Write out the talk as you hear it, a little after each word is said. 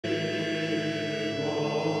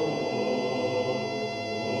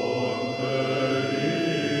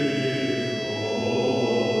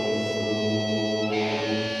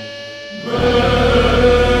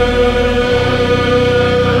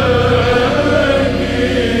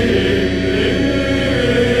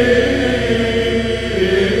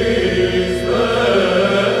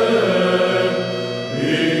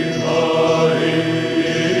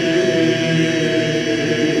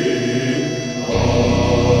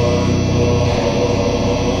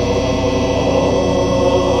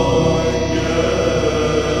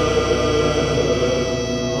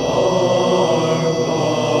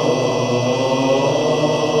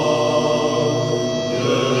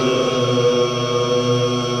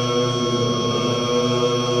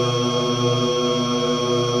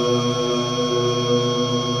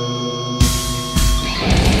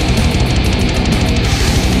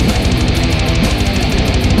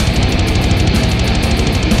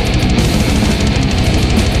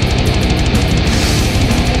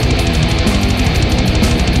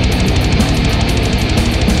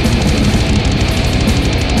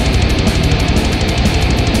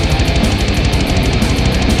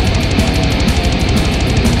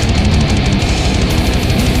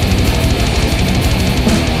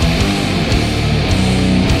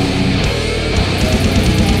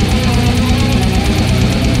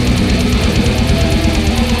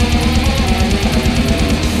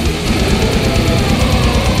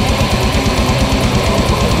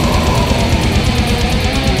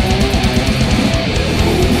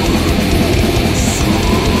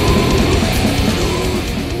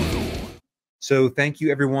So thank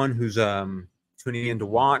you everyone who's tuning in to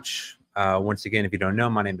watch. Once again, if you don't know,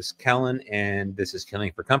 my name is Kellen and this is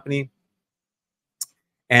Killing for Company.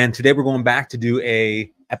 And today we're going back to do a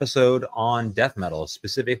episode on death metal.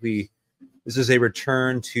 Specifically, this is a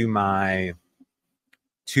return to my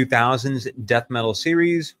 2000s death metal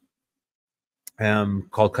series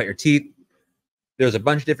called Cut Your Teeth. There's a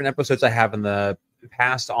bunch of different episodes I have in the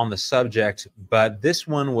past on the subject, but this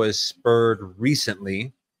one was spurred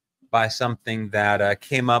recently by something that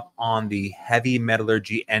came up on the Heavy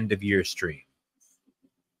Metallurgy end of year stream.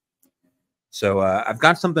 So I've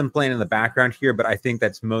got something playing in the background here, but I think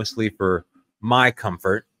that's mostly for my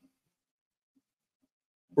comfort.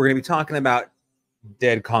 We're going to be talking about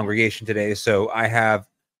Dead Congregation today. So I have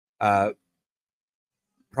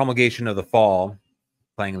Promulgation of the Fall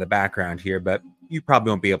playing in the background here, but you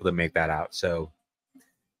probably won't be able to make that out. So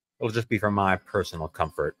it'll just be for my personal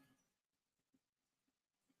comfort.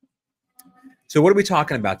 So what are we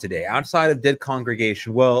talking about today? Outside of Dead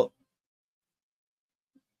Congregation, well,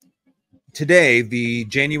 today,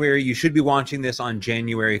 you should be watching this on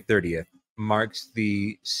January 30th, marks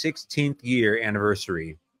the 16th year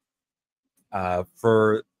anniversary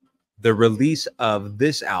for the release of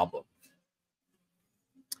this album,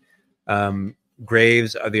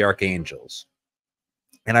 Graves of the Archangels.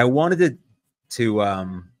 And I wanted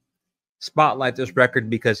to spotlight this record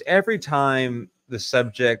because every time the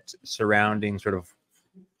subject surrounding sort of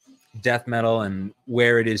death metal and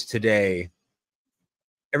where it is today,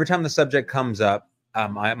 every time the subject comes up,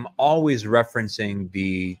 I'm always referencing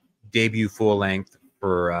the debut full length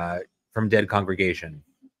for from Dead Congregation,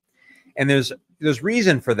 and there's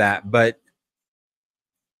reason for that. But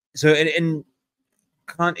so in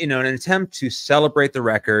an attempt to celebrate the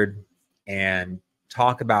record and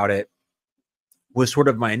talk about it was sort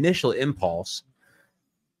of my initial impulse.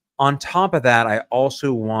 On top of that, I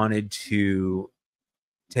also wanted to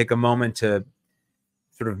take a moment to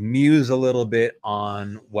sort of muse a little bit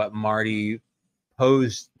on what Marty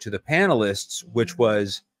posed to the panelists, which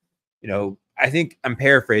was, I think I'm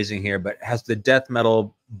paraphrasing here, but has the death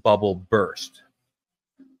metal bubble burst?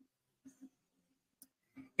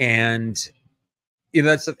 And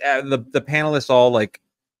that's the panelists all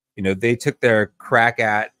they took their crack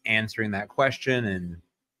at answering that question, and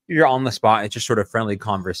you're on the spot. It's just sort of friendly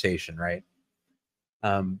conversation, right?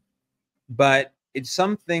 But it's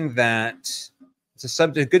something that it's a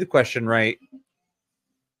subject, good question, right?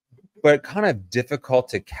 But kind of difficult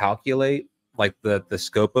to calculate, like the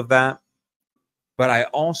scope of that. But I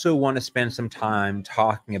also want to spend some time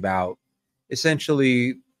talking about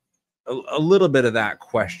essentially a little bit of that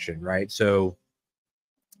question, right? So,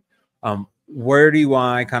 where do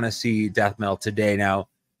I kind of see death metal today? Now,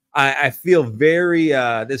 I feel very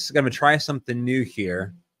I'm going to try something new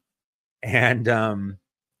here, and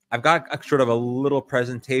I've got sort of a little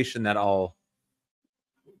presentation that I'll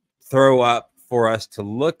throw up for us to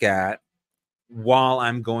look at while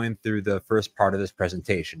I'm going through the first part of this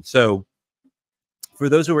presentation. So for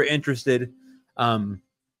those who are interested,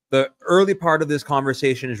 the early part of this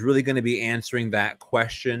conversation is really going to be answering that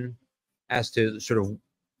question as to sort of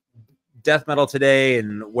death metal today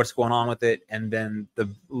and what's going on with it. And then the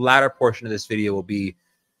latter portion of this video will be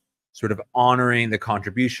sort of honoring the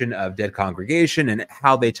contribution of Dead Congregation and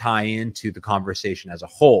how they tie into the conversation as a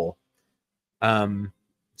whole. So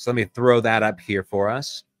let me throw that up here for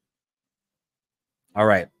us. All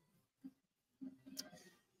right.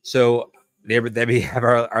 So there we have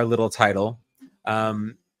our little title.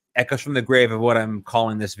 Echoes from the Grave of what I'm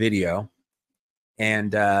calling this video.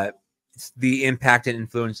 And it's the impact and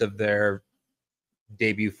influence of their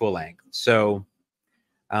debut full length. So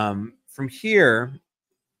from here,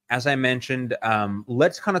 as I mentioned,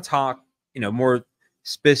 let's kind of talk, more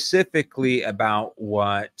specifically about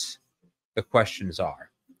what the questions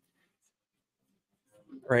are.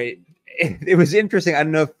 Right. It was interesting. I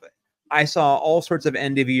don't know if I saw all sorts of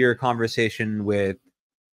end of year conversation with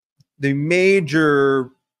the major,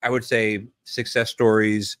 I would say, success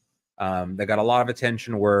stories that got a lot of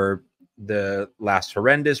attention were the Last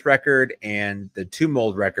Horrendous record and the Tomb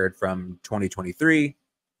Mold record from 2023.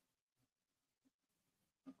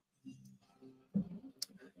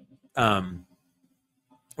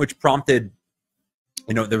 Which prompted,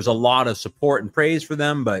 there was a lot of support and praise for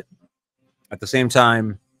them, but at the same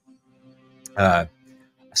time,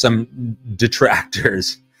 some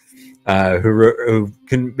detractors who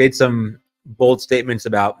made some bold statements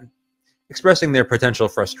about expressing their potential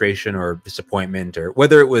frustration or disappointment, or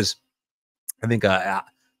whether it was, I think, a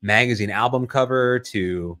magazine album cover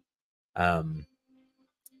to, I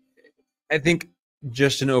think,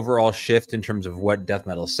 just an overall shift in terms of what death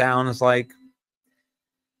metal sounds like.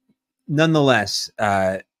 nonetheless,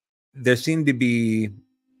 there seemed to be,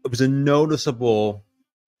 it was a noticeable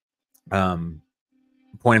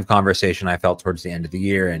point of conversation I felt towards the end of the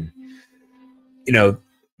year. And, you know,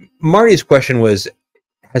 Marty's question was,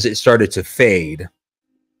 has it started to fade?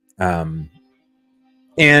 And,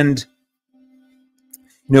 you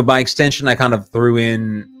know, by extension, I kind of threw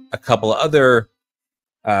in a couple of other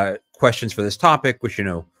questions for this topic, which, you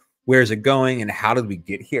know, where's it going and how did we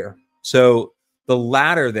get here? So the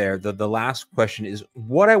latter there, the last question is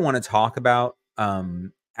what I want to talk about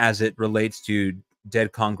as it relates to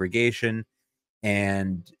dead congregation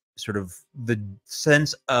and sort of the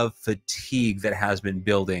sense of fatigue that has been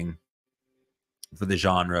building for the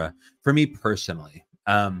genre for me personally.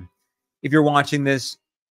 If you're watching this,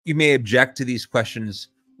 you may object to these questions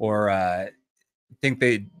or think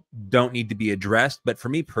they don't need to be addressed. But for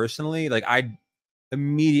me personally, like I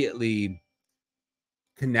immediately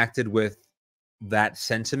connected with that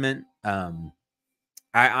sentiment.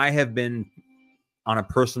 I have been, on a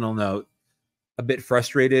personal note, a bit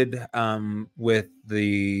frustrated with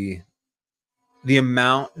the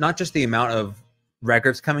amount, not just the amount of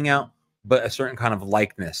records coming out, but a certain kind of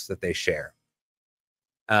likeness that they share.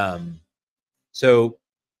 So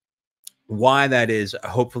why that is,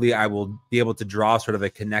 hopefully I will be able to draw sort of a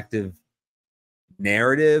connective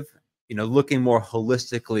narrative, you know, looking more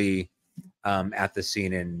holistically at the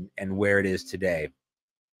scene and where it is today.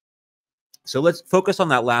 So let's focus on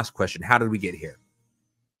that last question. How did we get here?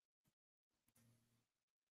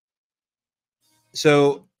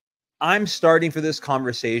 So I'm starting for this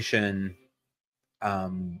conversation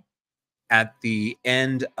at the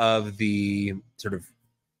end of the sort of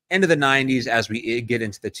end of the 90s as we get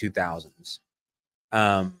into the 2000s.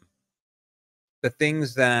 The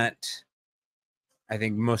things that I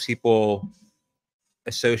think most people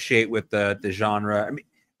associate with the genre, I mean,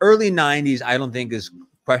 early 90s, I don't think is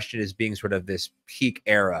questioned as being sort of this peak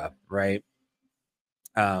era, right?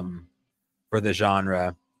 For the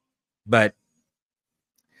genre. But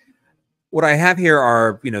what I have here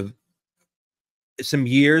are, you know, some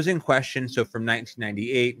years in question. So from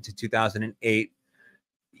 1998 to 2008,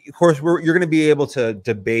 of course, you're going to be able to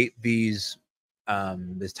debate these,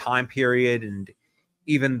 this time period and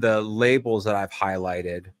even the labels that I've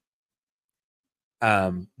highlighted.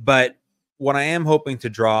 But what I am hoping to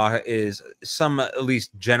draw is some at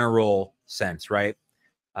least general sense, right?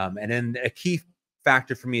 And then a key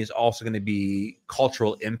factor for me is also going to be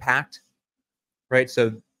cultural impact, right?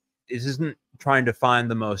 So this isn't trying to find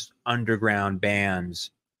the most underground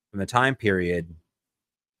bands from the time period,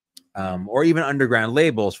 or even underground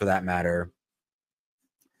labels for that matter,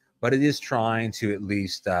 but it is trying to at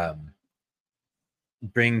least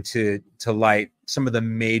bring to light some of the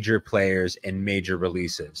major players and major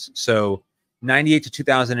releases. So 98 to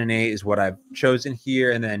 2008 is what I've chosen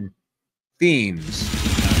here, and then themes.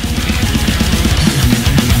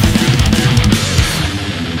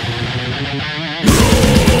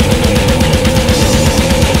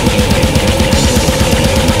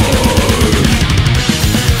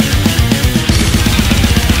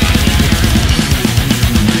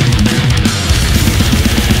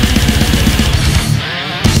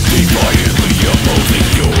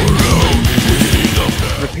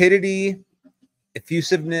 Rapidity,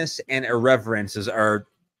 effusiveness, and irreverences are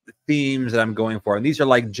the themes that I'm going for. And these are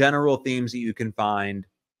like general themes that you can find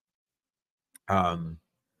from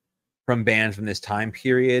bands from this time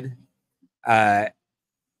period. I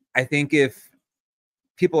think if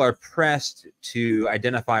people are pressed to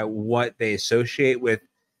identify what they associate with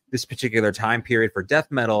this particular time period for death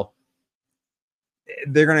metal,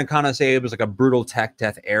 they're going to kind of say it was like a brutal tech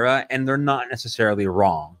death era, and they're not necessarily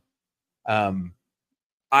wrong.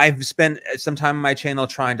 I've spent some time on my channel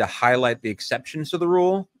trying to highlight the exceptions to the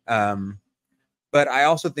rule. But I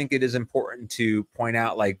also think it is important to point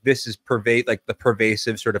out, like, this is like the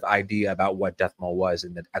pervasive sort of idea about what death metal was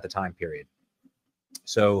at the time period.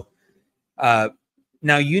 So now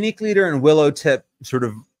Unique Leader and Willowtip sort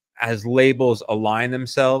of as labels align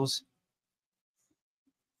themselves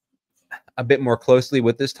a bit more closely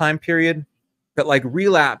with this time period. But like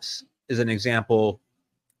Relapse is an example.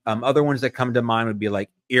 Other ones that come to mind would be like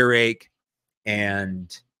Earache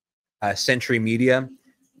and Century Media.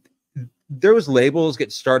 Those labels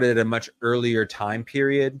get started at a much earlier time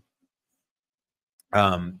period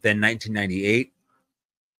than 1998.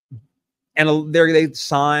 And they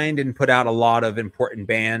signed and put out a lot of important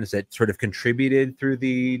bands that sort of contributed through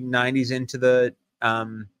the 90s into the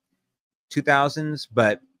 2000s.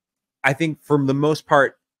 But I think for the most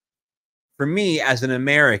part, for me as an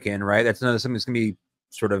American, right, that's another something that's going to be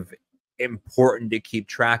sort of important to keep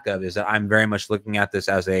track of, is that I'm very much looking at this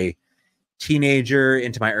as a teenager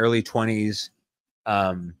into my early 20s,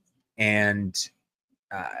 and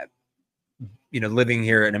living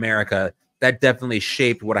here in America, that definitely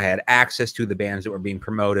shaped what I had access to, the bands that were being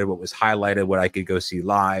promoted, what was highlighted, what I could go see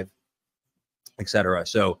live, etc.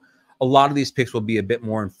 So a lot of these picks will be a bit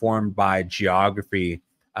more informed by geography,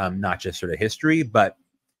 not just sort of history, but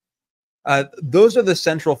those are the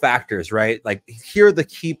central factors, right? Like, here are the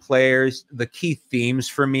key players, the key themes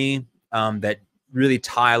for me, that really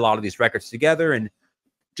tie a lot of these records together. And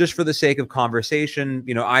just for the sake of conversation,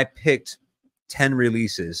 I picked 10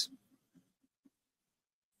 releases.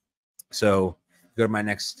 So go to my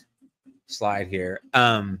next slide here.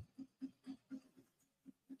 Here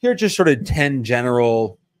are just sort of 10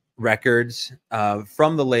 general records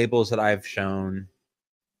from the labels that I've shown.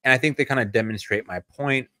 And I think they kind of demonstrate my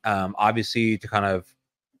point. Obviously, to kind of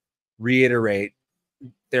reiterate,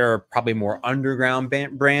 there are probably more underground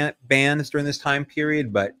bands during this time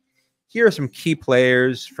period, but here are some key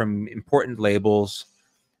players from important labels.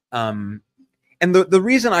 And the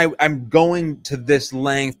reason I'm going to this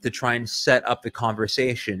length to try and set up the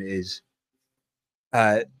conversation is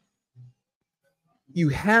this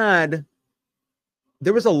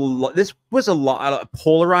was a lot of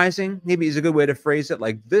polarizing, maybe is a good way to phrase it.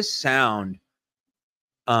 Like, this sound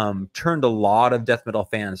turned a lot of death metal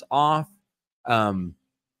fans off. And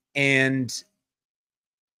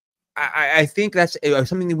I think that's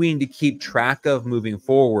something that we need to keep track of moving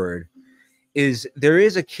forward. Is there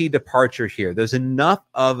is a key departure here. There's enough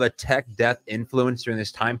of a tech death influence during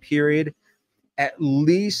this time period, at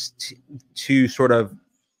least to sort of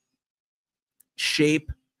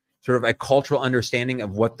shape sort of a cultural understanding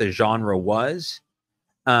of what the genre was.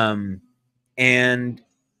 And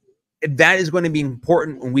that is going to be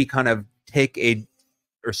important when we kind of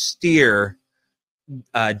steer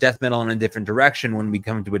death metal in a different direction when we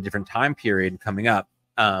come to a different time period coming up.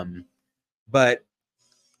 But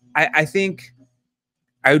I think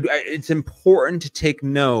it's important to take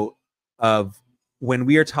note of, when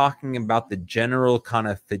we are talking about the general kind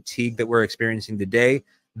of fatigue that we're experiencing today,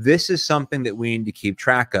 this is something that we need to keep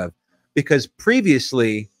track of, because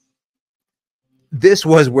previously this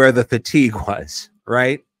was where the fatigue was,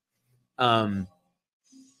 right?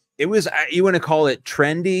 It was, you want to call it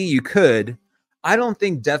trendy, you could. I don't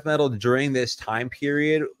think death metal during this time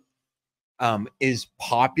period is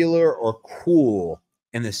popular or cool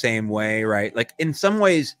in the same way, right? Like, in some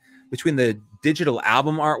ways, between the digital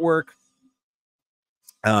album artwork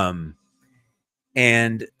and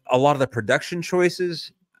a lot of the production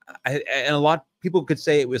choices, and a lot of people could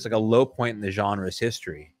say it was like a low point in the genre's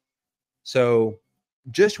history. So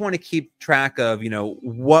just want to keep track of,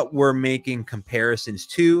 what we're making comparisons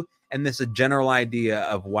to, and this is a general idea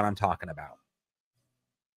of what I'm talking about.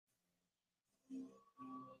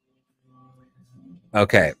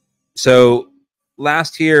 Okay, so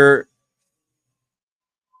last here,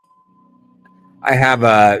 I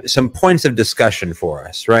have some points of discussion for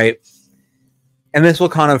us, right? And this will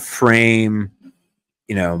kind of frame,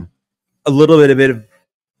 a little bit of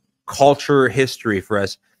culture history for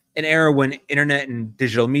us. An era when internet and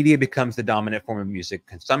digital media becomes the dominant form of music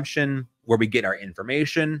consumption, where we get our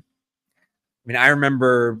information. I mean, I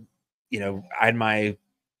remember, I had my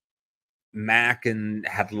Mac and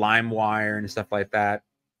had LimeWire and stuff like that.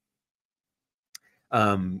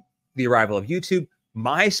 The arrival of YouTube,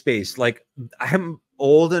 MySpace. Like, I'm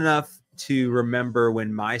old enough to remember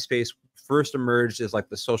when MySpace first emerged as like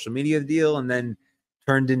the social media deal, and then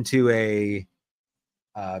turned into a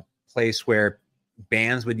place where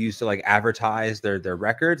bands would use to like advertise their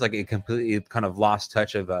records. Like, it completely kind of lost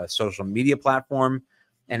touch of a social media platform,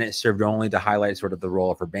 and it served only to highlight sort of the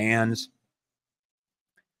role for bands.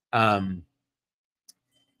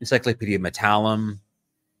 Encyclopedia Metallum.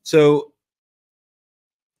 So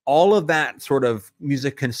all of that sort of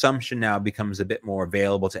music consumption now becomes a bit more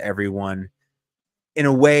available to everyone in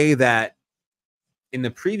a way that in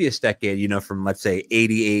the previous decade, from let's say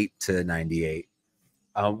 88 to 98,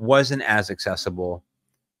 wasn't as accessible.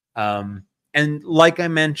 And like I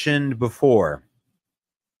mentioned before,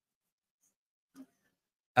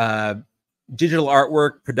 digital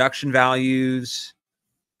artwork, production values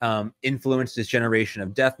influenced this generation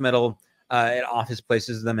of death metal. It often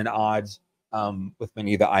places them in odds with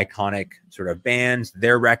many of the iconic sort of bands,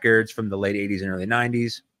 their records from the late 80s and early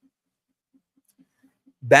 90s.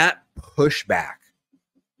 That pushback,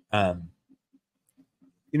 for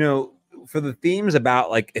the themes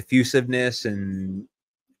about like effusiveness and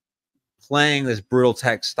playing this brutal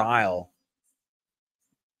tech style,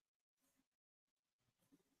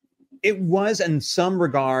 it was in some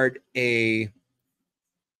regard a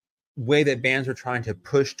way that bands were trying to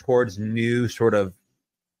push towards new sort of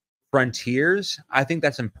frontiers. I think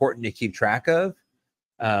that's important to keep track of.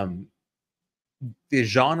 The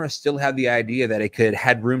genre still had the idea that it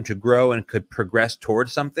had room to grow and could progress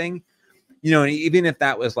towards something, you know, and even if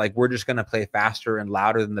that was like, we're just going to play faster and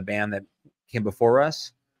louder than the band that came before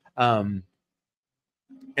us. And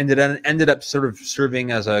it ended up sort of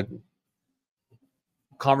serving as a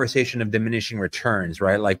conversation of diminishing returns,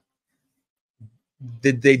 right? Like,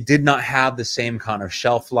 they did not have the same kind of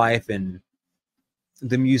shelf life, and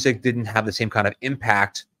the music didn't have the same kind of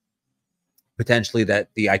impact potentially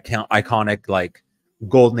that the iconic like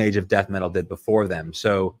golden age of death metal did before them.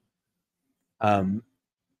 So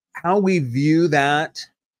how we view that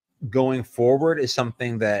going forward is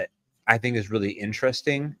something that I think is really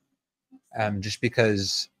interesting, just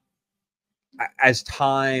because as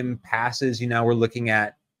time passes, you know, we're looking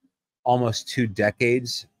at almost 2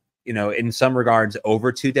 decades, you know, in some regards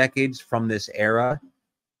over 2 decades from this era.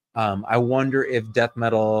 I wonder if death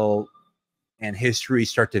metal and history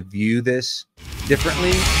start to view this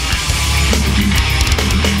differently.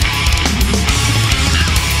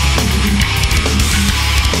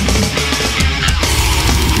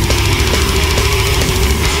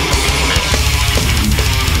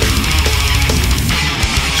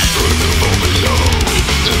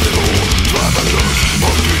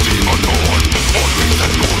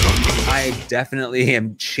 I definitely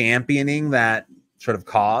am championing that sort of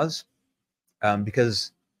cause,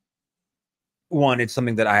 because one, it's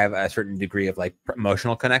something that I have a certain degree of like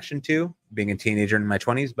emotional connection to, being a teenager in my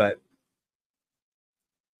 20s. But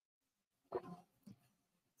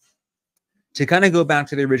to kind of go back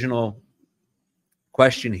to the original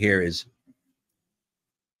question here is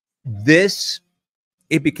this,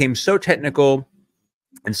 it became so technical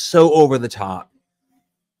and so over the top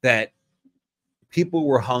that people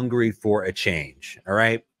were hungry for a change. All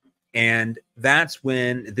right. And that's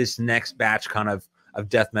when this next batch kind of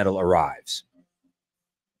death metal arrives.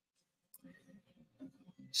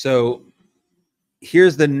 So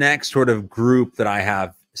here's the next sort of group that I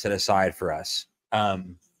have set aside for us.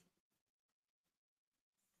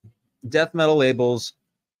 Death metal labels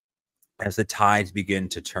as the tides begin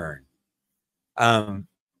to turn. You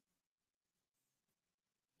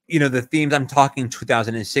know, the themes, I'm talking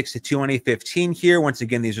 2006 to 2015 here. Once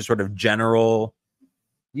again, these are sort of general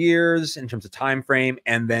years in terms of time frame.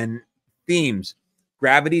 And then themes: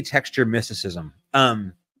 gravity, texture, mysticism.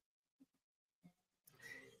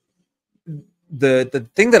 The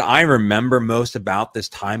thing that I remember most about this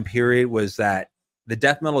time period was that the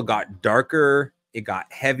death metal got darker, it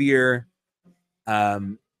got heavier,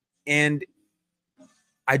 and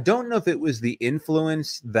I don't know if it was the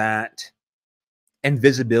influence that and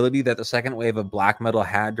visibility that the second wave of black metal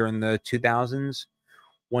had during the 2000s,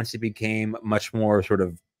 once it became much more sort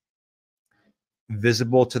of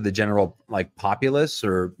visible to the general like populace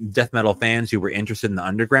or death metal fans who were interested in the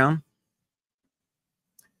underground.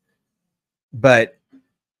 But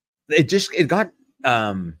it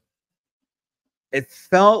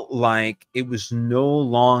felt like it was no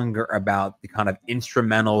longer about the kind of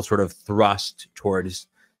instrumental sort of thrust towards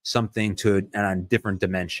something to a different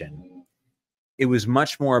dimension. It was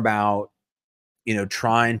much more about, you know,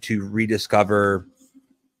 trying to rediscover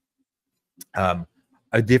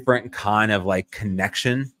a different kind of like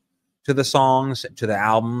connection to the songs, to the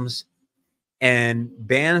albums. And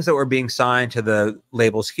bands that were being signed to the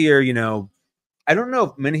labels here, you know, I don't know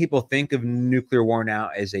if many people think of Nuclear Worn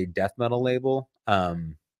Out as a death metal label. A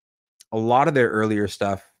lot of their earlier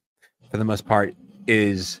stuff, for the most part,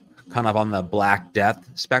 is kind of on the Black Death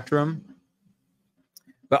spectrum.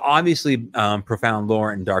 But obviously, Profound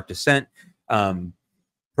Lore and Dark Descent.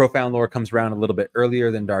 Profound Lore comes around a little bit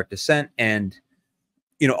earlier than Dark Descent. And,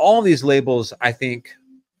 you know, all these labels, I think,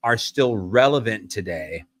 are still relevant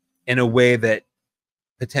today in a way that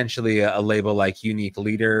potentially a label like Unique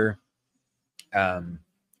Leader, and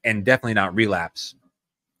definitely not Relapse,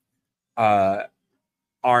 are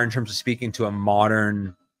in terms of speaking to a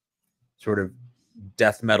modern sort of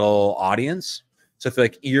death metal audience. So if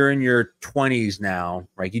like you're in your 20s now,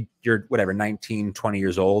 right, you're whatever, 19, 20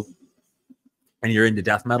 years old, and you're into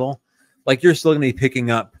death metal, like you're still going to be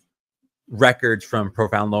picking up records from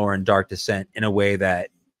Profound Lore and Dark Descent in a way that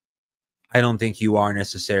I don't think you are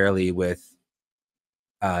necessarily with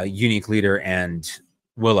Unique Leader and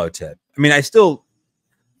Willow Tip. I mean, I still,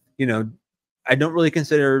 you know, I don't really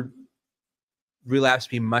consider Relapse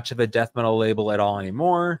to be much of a death metal label at all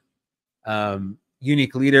anymore.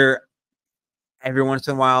 Unique Leader, every once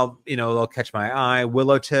in a while, you know, they'll catch my eye.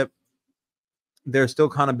 Willow Tip, they're still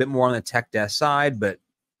kind of a bit more on the tech death side, but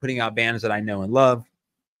putting out bands that I know and love.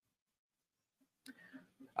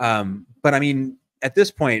 But I mean, at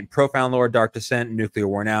this point, Profound Lore, Dark Descent, Nuclear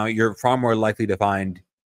War Now, you're far more likely to find,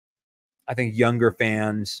 I think, younger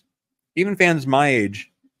fans, even fans my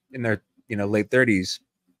age in their late 30s,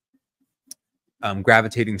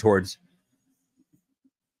 gravitating towards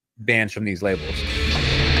bands from these labels.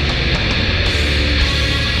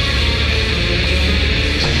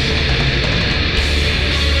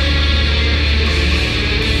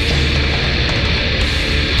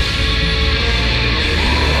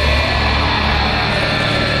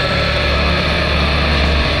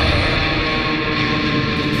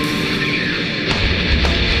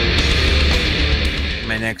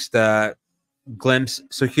 My next glimpse.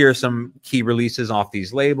 So here are some key releases off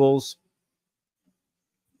these labels.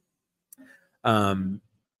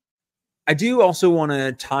 I do also want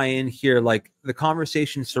to tie in here, like, the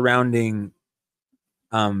conversation surrounding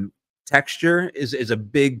texture is a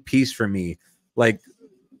big piece for me. Like,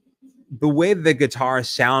 the way the guitar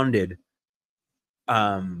sounded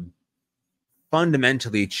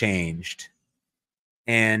fundamentally changed,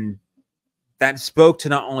 and that spoke to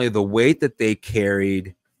not only the weight that they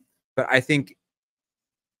carried, but I think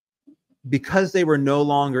because they were no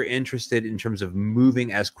longer interested in terms of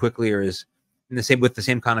moving as quickly or as with the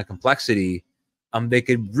same kind of complexity, they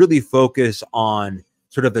could really focus on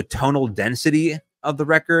sort of the tonal density of the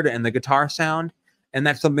record and the guitar sound. And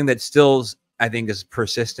that's something that still, I think, is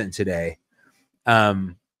persistent today.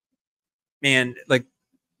 And like,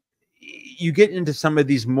 you get into some of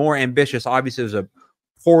these more ambitious, obviously there's a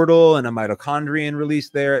Portal and a Mitochondrion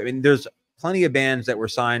release there. I mean, there's plenty of bands that were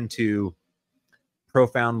signed to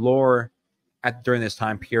Profound Lore during this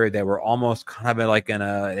time period that were almost kind of like an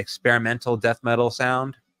experimental death metal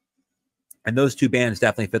sound, and those two bands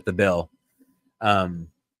definitely fit the bill.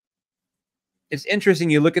 It's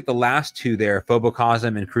interesting, you look at the last two there,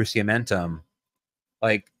 Phobocosm and Cruciamentum.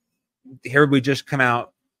 Like, here we just come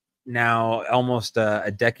out now almost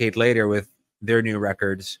a decade later with their new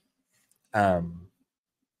records. The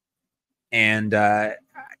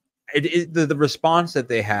response that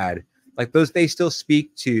they had, like, they still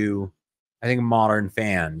speak to, I think, modern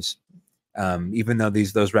fans, even though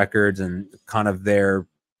those records and kind of their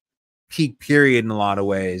peak period in a lot of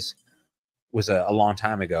ways was a long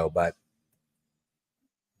time ago, but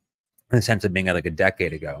in the sense of being like a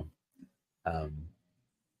decade ago.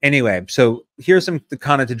 Anyway, so here's some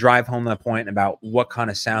kind of to drive home that point about what kind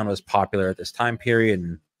of sound was popular at this time period,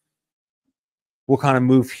 and we'll kind of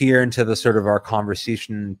move here into the sort of our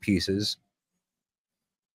conversation pieces.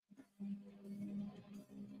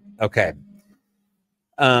 Okay.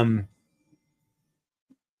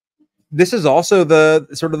 This is also the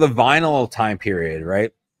sort of the vinyl time period,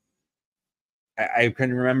 right? I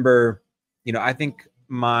can remember, I think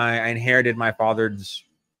I inherited my father's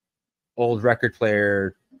old record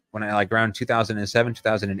player when I around 2007,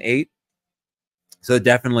 2008. So it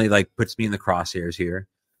definitely puts me in the crosshairs here.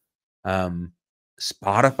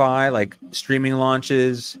 Spotify, streaming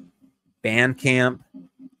launches, Bandcamp.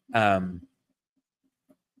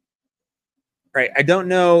 Right. I don't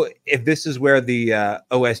know if this is where the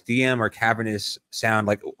OSDM or cavernous sound,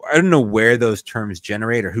 I don't know where those terms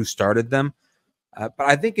generate or who started them. But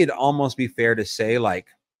I think it'd almost be fair to say,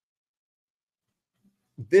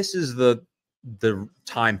 this is the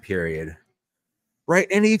time period, right?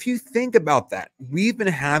 And if you think about that, we've been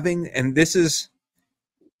having, and this is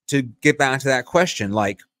to get back to that question,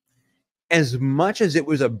 as much as it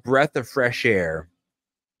was a breath of fresh air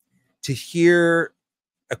to hear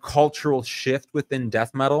a cultural shift within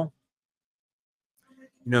death metal,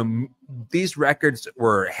 these records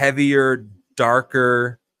were heavier,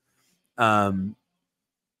 darker,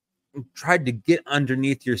 tried to get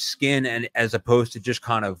underneath your skin, and as opposed to just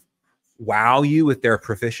kind of wow you with their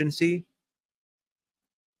proficiency.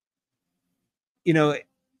 The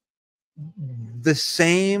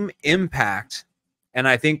same impact, and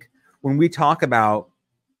I think when we talk about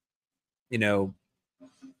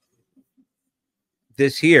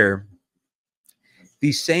this here,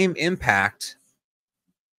 the same impact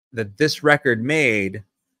that this record made,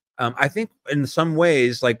 I think in some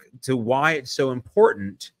ways, to why it's so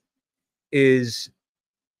important is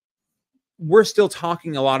we're still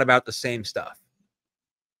talking a lot about the same stuff.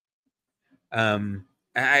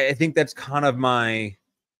 I think that's kind of my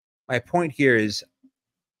point here is,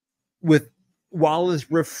 while as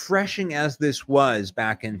refreshing as this was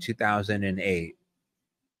back in 2008,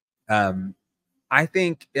 I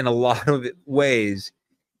think in a lot of ways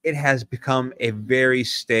it has become a very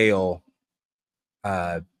stale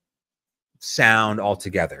sound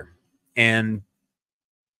altogether. And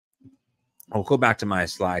I'll go back to my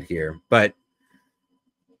slide here, but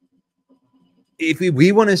if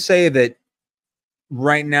we want to say that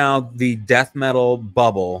right now, the death metal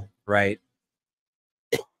bubble, right?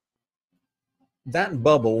 That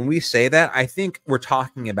bubble, when we say that, I think we're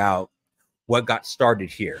talking about what got started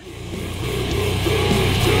here.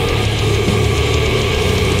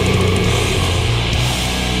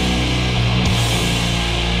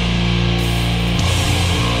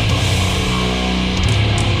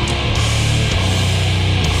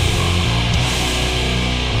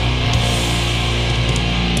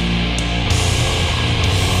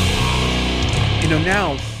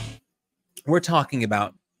 Now we're talking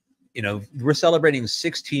about, we're celebrating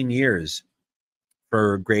 16 years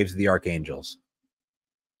for Graves of the Archangels.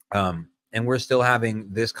 And we're still having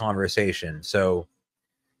this conversation. So,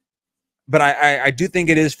 but I do think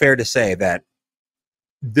it is fair to say that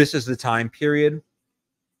this is the time period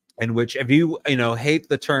in which, if you, hate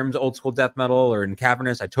the terms old school death metal or in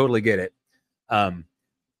cavernous, I totally get it.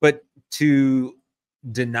 But to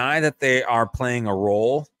deny that they are playing a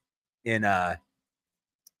role in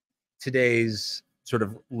today's sort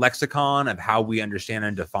of lexicon of how we understand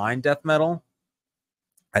and define death metal,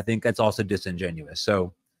 I think that's also disingenuous.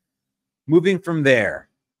 So moving from there,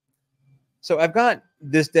 so I've got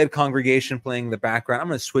this Dead Congregation playing in the background. I'm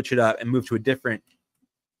going to switch it up and move to a different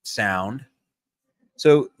sound.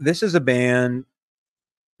 So this is a band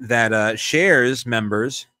that shares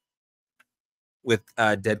members with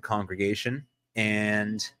Dead Congregation.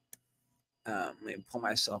 And let me pull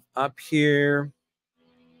myself up here.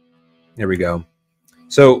 There we go.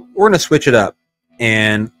 So we're going to switch it up.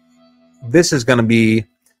 And this is going to be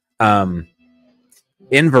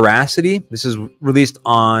In Veracity. This is released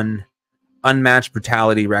on Unmatched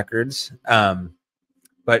Brutality Records.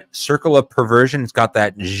 But Circle of Perversion, it's got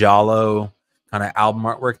that giallo kind of album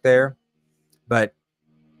artwork there. But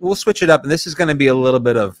we'll switch it up. And this is going to be a little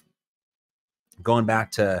bit of going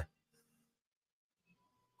back to,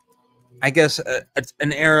 I guess,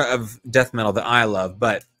 an era of death metal that I love.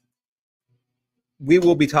 But we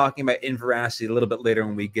will be talking about In Veracity a little bit later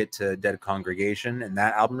when we get to Dead Congregation and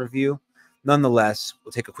that album review. Nonetheless,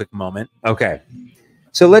 we'll take a quick moment. Okay.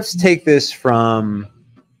 So let's take this from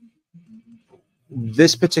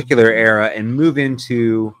this particular era and move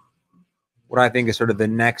into what I think is sort of the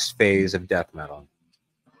next phase of death metal.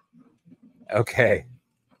 Okay.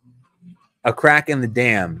 A Crack in the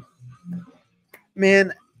Dam.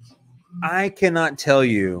 Man, I cannot tell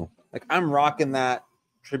you. Like, I'm rocking that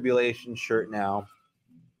Tribulation shirt now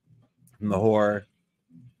from the horror.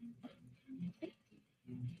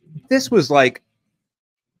 This was a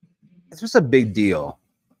big deal.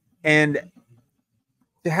 And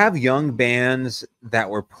to have young bands that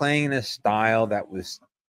were playing in a style that was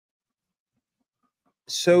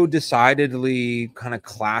so decidedly kind of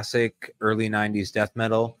classic early 90s death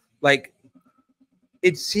metal, like,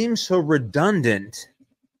 it seems so redundant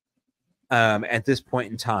at this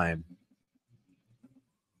point in time.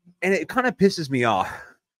 And it kind of pisses me off.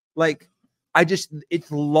 Like,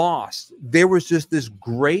 it's lost. There was just this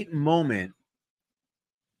great moment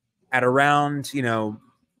at around,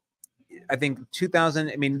 I think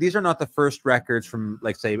 2000. I mean, these are not the first records from,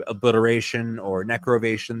 like, say, Obliteration or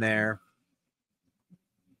Necrovation there.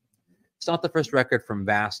 It's not the first record from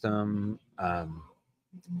Vastum.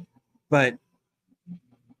 But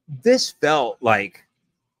this felt like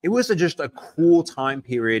it was just a cool time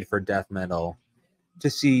period for death metal to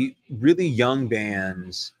see really young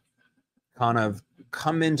bands kind of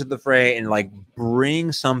come into the fray and, like,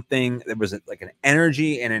 bring something that was like an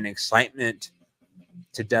energy and an excitement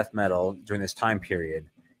to death metal during this time period.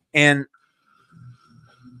 And,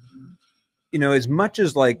 as much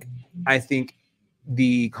as, like, I think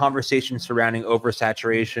the conversation surrounding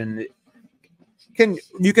oversaturation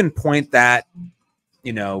you can point that,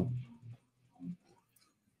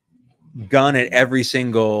 gun at every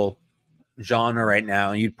single genre right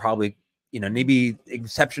now, and you'd probably, maybe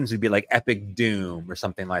exceptions would be like Epic Doom or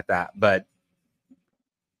something like that. But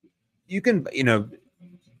you can,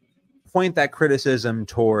 point that criticism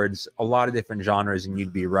towards a lot of different genres and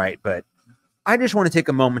you'd be right. But I just want to take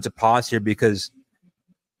a moment to pause here, because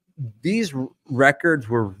these records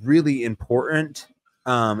were really important,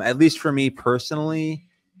 at least for me personally,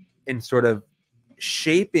 in sort of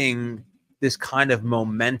shaping this kind of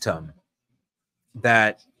momentum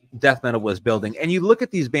that death metal was building. And you look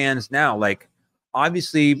at these bands now, like,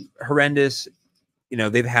 obviously Horrendous,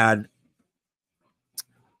 they've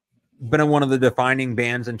been one of the defining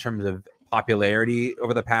bands in terms of popularity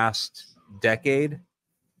over the past decade.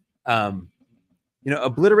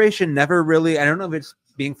 Obliteration never really, I don't know if it's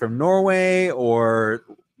being from Norway or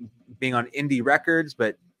being on indie records,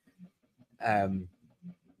 but I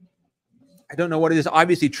don't know what it is.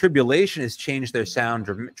 Obviously Tribulation has changed their sound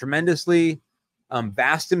tremendously.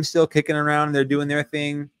 Vastum's still kicking around. They're doing their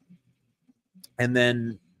thing. And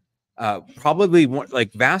then probably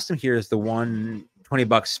like Vastum here is the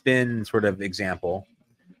 $120 spin sort of example.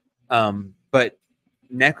 But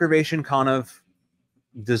Necrovation kind of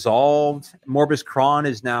dissolved. Morbus Kron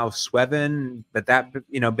is now Sweven, but that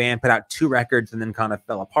band put out 2 records and then kind of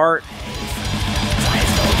fell apart.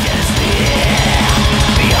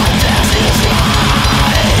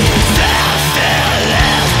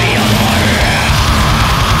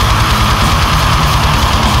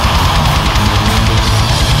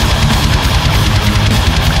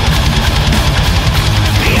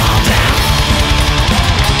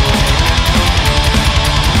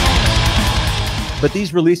 But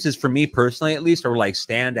these releases, for me personally, at least, are like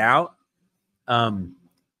stand out,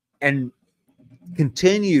 and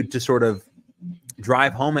continued to sort of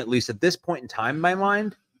drive home, at least at this point in time, in my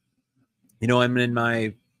mind. I'm in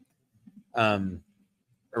my around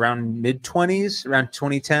mid-20s, around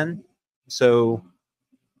 2010. So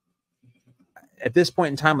at this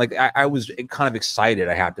point in time, like I was kind of excited,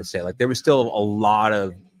 I have to say. Like there was still a lot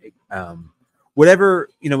of whatever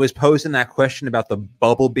was posed in that question about the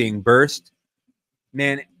bubble being burst.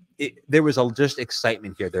 Man, there was just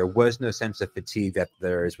excitement here. There was no sense of fatigue that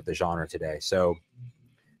there is with the genre today. So,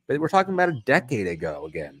 but we're talking about a decade ago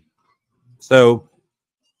again. So,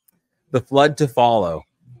 the flood to follow,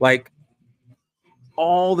 like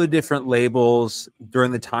all the different labels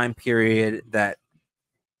during the time period that,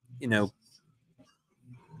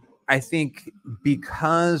 I think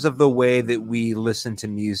because of the way that we listen to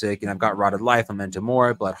music, and I've got Rotted Life, Memento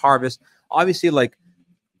Mori, Blood Harvest, obviously, like,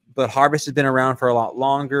 but Harvest has been around for a lot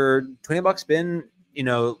longer. $20 spin, a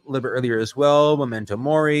little bit earlier as well. Memento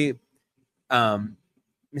Mori. Misako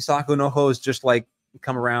Noho is just like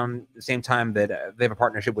come around the same time that they have a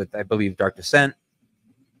partnership with, I believe, Dark Descent.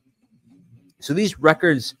 So these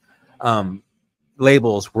records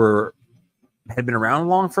labels had been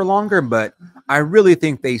around for longer, but I really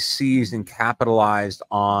think they seized and capitalized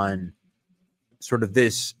on sort of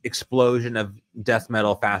this explosion of death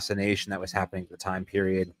metal fascination that was happening at the time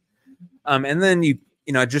period. And then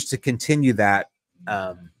just to continue that,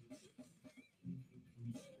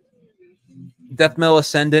 death metal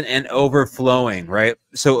ascendant and overflowing, right?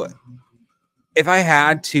 So if I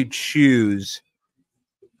had to choose,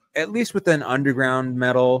 at least within underground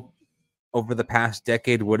metal over the past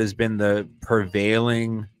decade, what has been the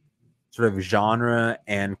prevailing sort of genre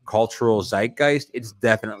and cultural zeitgeist, it's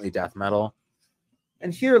definitely death metal.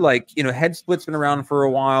 And here, like, Head Split's been around for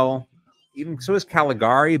a while. Even so is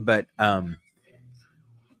Caligari, but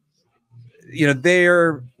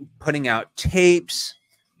they're putting out tapes.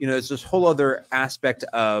 It's this whole other aspect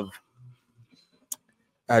of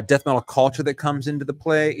death metal culture that comes into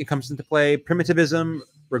play. It comes into play: primitivism,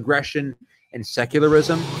 regression, and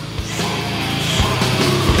secularism.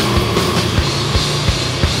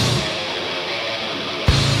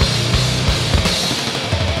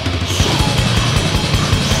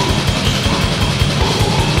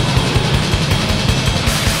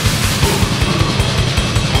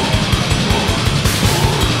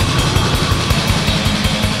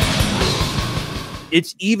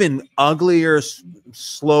 It's even uglier,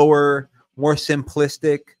 slower, more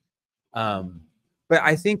simplistic. But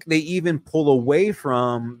I think they even pull away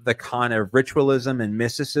from the kind of ritualism and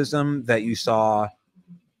mysticism that you saw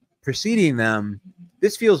preceding them.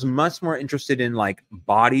 This feels much more interested in like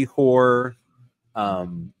body horror,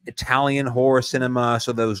 Italian horror cinema.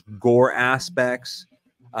 So those gore aspects,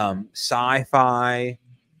 sci-fi.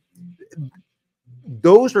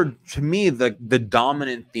 Those are, to me, the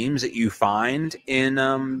dominant themes that you find in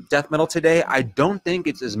death metal today. I don't think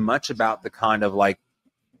it's as much about the kind of like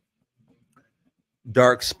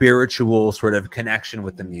dark spiritual sort of connection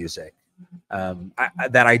with the music.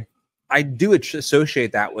 I do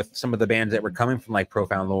associate that with some of the bands that were coming from like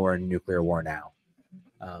Profound Lore and Nuclear War Now,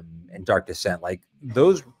 and Dark Descent. Like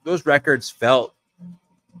those records felt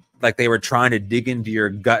like they were trying to dig into your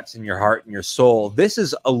guts and your heart and your soul. This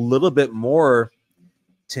is a little bit more,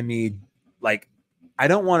 to me, like, I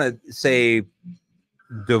don't want to say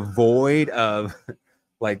devoid of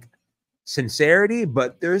like sincerity,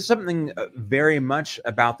 but there's something very much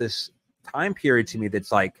about this time period to me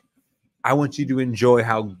that's like, I want you to enjoy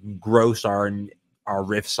how gross our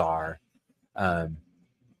riffs are, and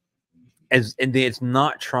it's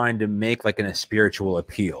not trying to make like a spiritual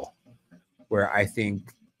appeal, where I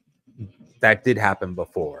think that did happen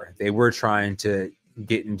before. They were trying to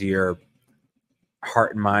get into your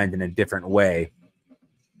heart and mind in a different way.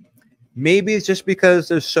 Maybe it's just because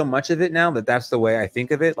there's so much of it now that's the way I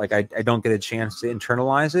think of it. Like I don't get a chance to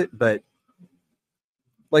internalize it, but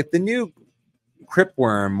like the new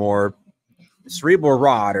Cryptworm or Cerebral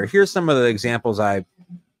Rot, or here's some of the examples I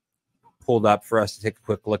pulled up for us to take a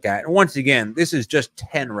quick look at. And once again, this is just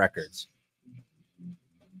 10 records.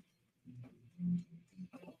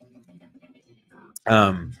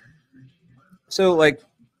 So like,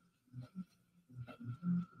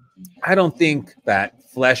 I don't think that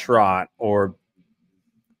Flesh Rot or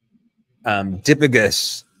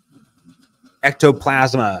Dipagus,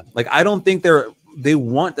 Ectoplasma, like, I don't think they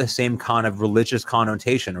want the same kind of religious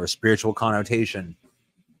connotation or spiritual connotation.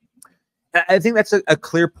 I think that's a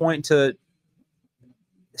clear point to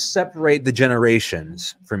separate the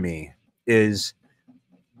generations for me. Is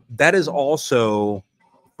that is also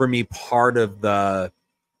for me part of the,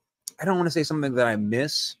 I don't want to say something that I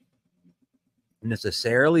miss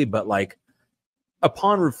necessarily, but like,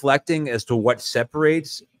 upon reflecting as to what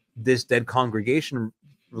separates this Dead Congregation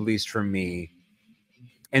release from me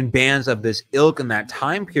and bands of this ilk in that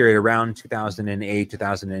time period around 2008,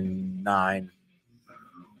 2009,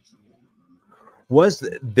 was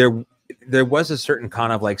there was a certain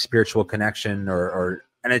kind of like spiritual connection or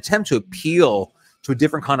an attempt to appeal to a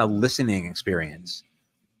different kind of listening experience.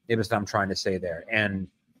 Maybe that's what I'm trying to say there. And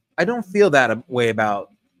I don't feel that way about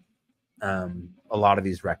a lot of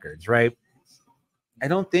these records, right? I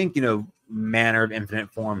don't think, you know, Manner of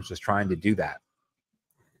Infinite Forms was trying to do that.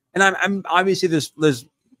 And I'm obviously there's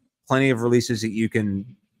plenty of releases that you can.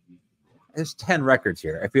 There's 10 records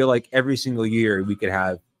here. I feel like every single year we could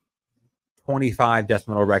have 25 death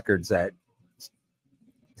metal records that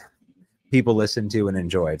people listen to and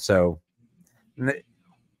enjoyed. So,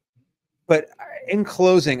 but in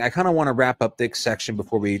closing, I kind of want to wrap up this section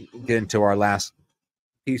before we get into our last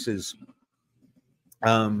pieces.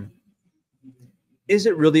 Is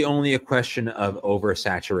it really only a question of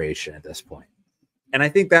oversaturation at this point? And I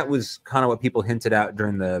think that was kind of what people hinted out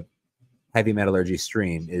during the Heavy Metallurgy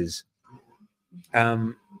stream is,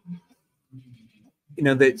 you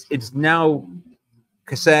know, that it's now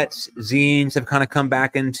cassettes, zines have kind of come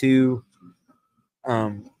back into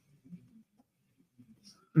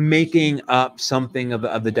making up something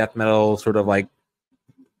of the death metal sort of like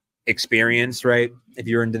experience, right? If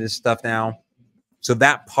you're into this stuff now. So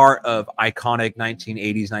that part of iconic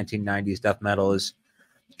 1980s, 1990s death metal is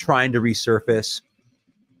trying to resurface.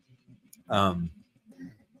 And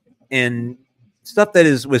stuff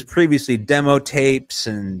that was previously demo tapes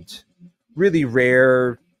and really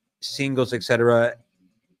rare singles, etc.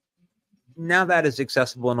 Now that is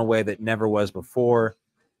accessible in a way that never was before.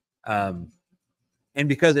 And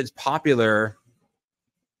because it's popular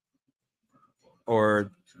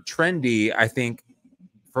or trendy, I think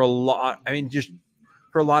for a lot, I mean, just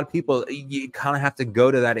for a lot of people, you kind of have to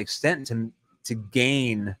go to that extent to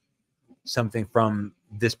gain something from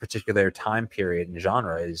this particular time period and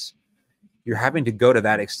genre. Is you're having to go to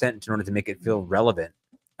that extent in order to make it feel relevant.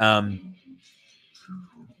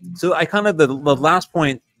 So I kind of, the last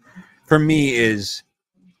point for me is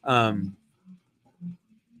there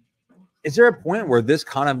a point where this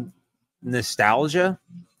kind of nostalgia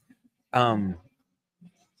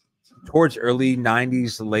towards early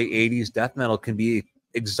 90s, late 80s death metal can be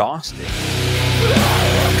exhausting?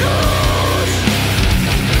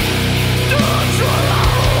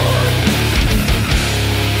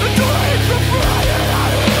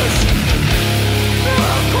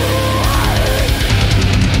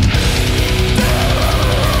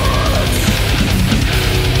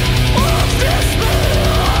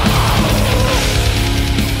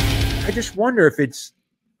 I just wonder if it's,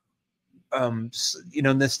 you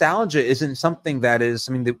know, nostalgia isn't something that is,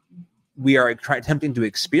 I mean, that we are attempting to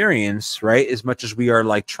experience, right? As much as we are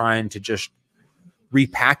like trying to just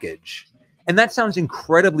repackage. And that sounds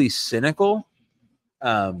incredibly cynical.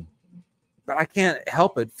 But I can't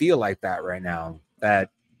help but feel like that right now, that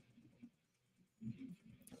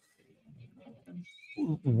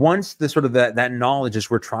once the sort of that knowledge is,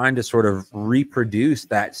 we're trying to sort of reproduce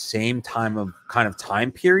that same time of kind of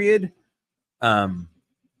time period, at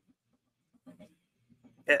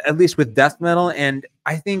least with death metal. And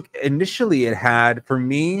I think initially it had, for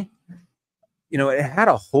me, you know, it had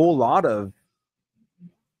a whole lot of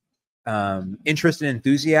interest and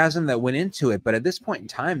enthusiasm that went into it. But at this point in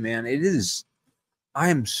time, man, I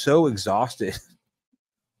am so exhausted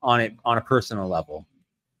on it on a personal level.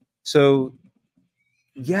 So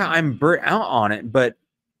yeah, I'm burnt out on it. But,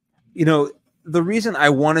 you know, the reason I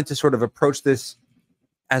wanted to sort of approach this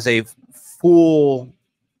as a full,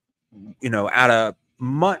 you know, at a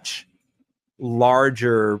much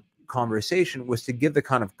larger conversation was to give the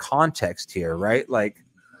kind of context here, right? Like,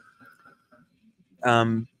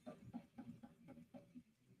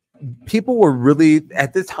 people were really,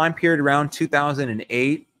 at this time period around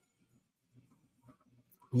 2008,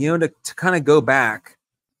 you know, to kind of go back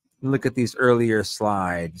and look at these earlier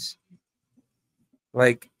slides,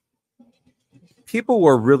 like people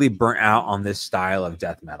were really burnt out on this style of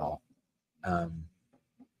death metal.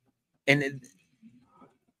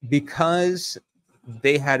 Because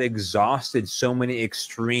they had exhausted so many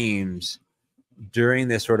extremes during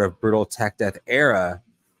this sort of brutal tech death era,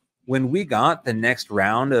 when we got the next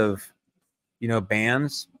round of, you know,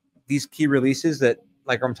 bands, these key releases that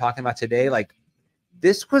like I'm talking about today, like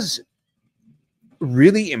this was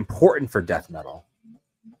really important for death metal.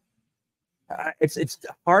 It's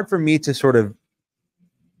hard for me to sort of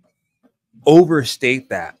overstate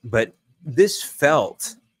that, but this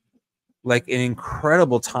felt like an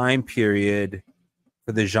incredible time period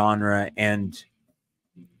for the genre, and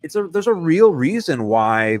there's a real reason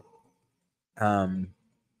why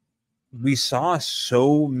we saw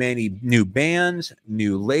so many new bands,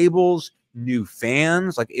 new labels, new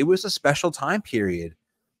fans. Like it was a special time period.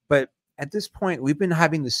 But at this point, we've been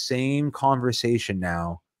having the same conversation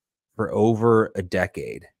now for over a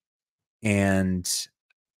decade. And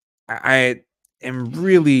I am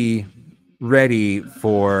really ready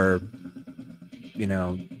for, you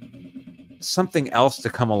know, something else to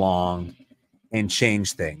come along and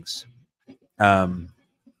change things.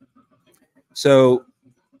 So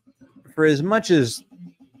for as much as,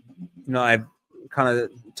 you know, I've kind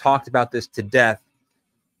of talked about this to death,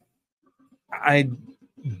 I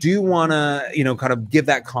do want to, you know, kind of give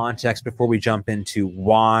that context before we jump into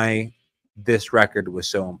why this record was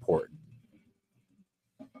so important.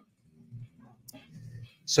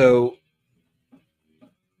 So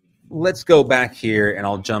let's go back here and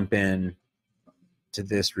I'll jump in to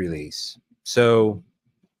this release. So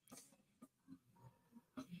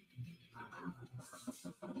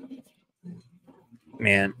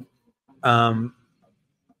man,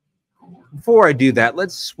 before I do that,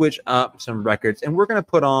 let's switch up some records, and we're going to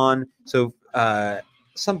put on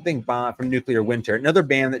something from Nuclear Winter, another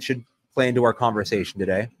band that should play into our conversation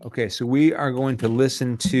today. Okay, so we are going to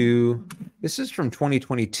listen to, this is from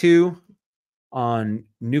 2022 on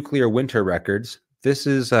Nuclear Winter Records. This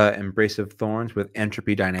is Embrace of Thorns with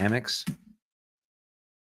Entropy Dynamics.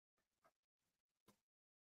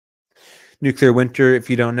 Nuclear Winter, if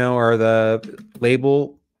you don't know, are the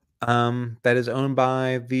label that is owned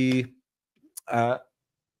by the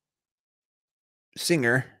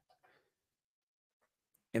singer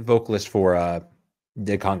and vocalist for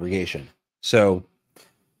Dead Congregation. So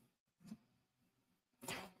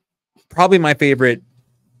probably my favorite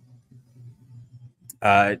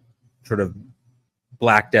sort of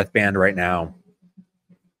Black Death band right now.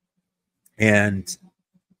 And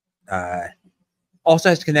also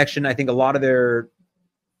has a connection. I think a lot of their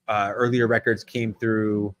earlier records came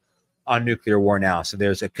through on Nuclear War Now. So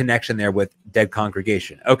there's a connection there with Dead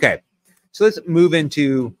Congregation. Okay, so let's move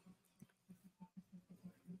into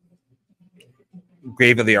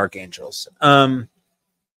Grave of the Archangels. Man,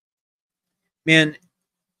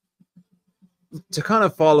 to kind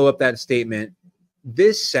of follow up that statement,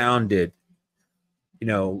 this sounded, you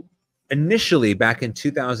know, initially back in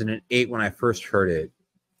 2008 when I first heard it,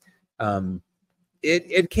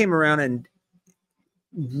 it came around, and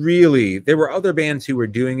really there were other bands who were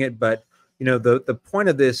doing it, but you know, the point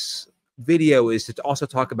of this video is to also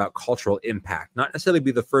talk about cultural impact, not necessarily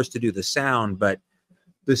be the first to do the sound, but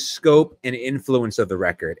the scope and influence of the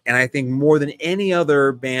record. And I think more than any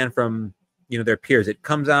other band from, you know, their peers, it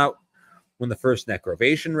comes out when the first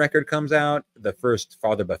Necrovation record comes out, the first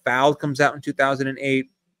Father Befouled comes out in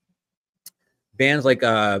 2008. Bands like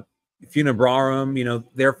Funebrarum, you know,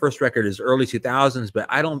 their first record is early 2000s, but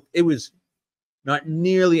it was not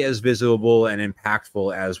nearly as visible and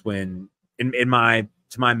impactful as when,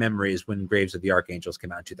 to my memories, when Graves of the Archangels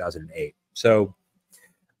came out in 2008. So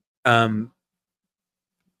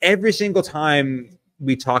every single time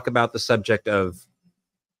we talk about the subject of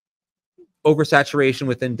oversaturation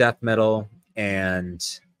within death metal, and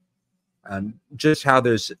just how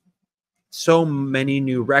there's so many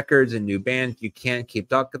new records and new bands, you can't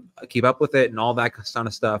keep up with it and all that kind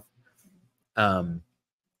of stuff.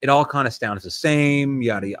 It all kind of sounds the same,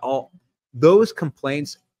 yada, all those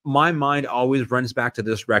complaints. My mind always runs back to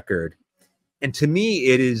this record. And to me,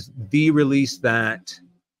 it is the release that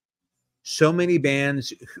so many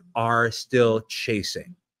bands are still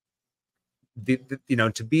chasing. You know,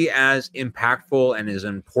 to be as impactful and as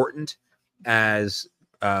important as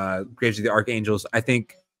Graves of the Archangels, I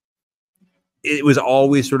think it was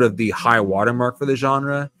always sort of the high watermark for the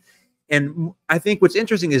genre. And I think what's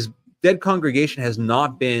interesting is Dead Congregation has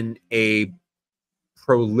not been a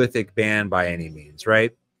prolific band by any means,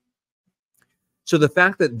 right? So the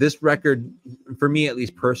fact that this record, for me at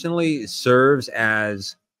least personally, serves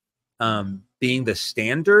as being the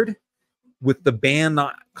standard with the band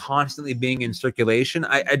not constantly being in circulation,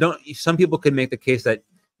 I don't. Some people could make the case that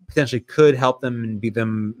potentially could help them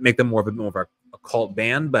and make them more of a cult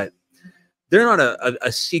band, but they're not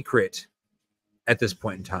a secret at this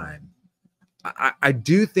point in time. I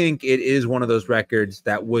do think it is one of those records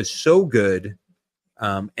that was so good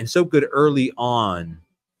and so good early on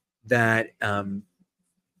that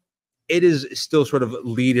it is still sort of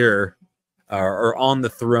leader or on the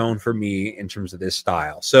throne for me in terms of this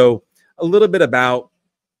style. So a little bit about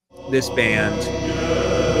this band.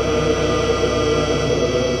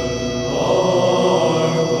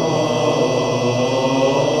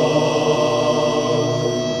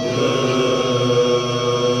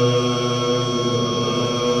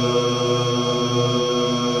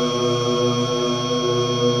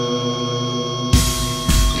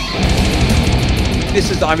 This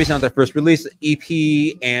is obviously not their first release,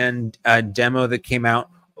 EP and demo that came out.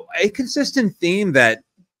 A consistent theme that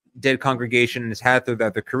Dead Congregation has had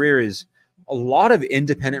throughout their career is a lot of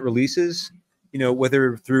independent releases, you know,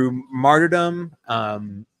 whether through Martyrdom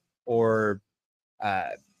or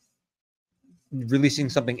releasing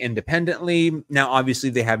something independently. Now, obviously,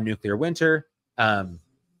 they have Nuclear Winter. They've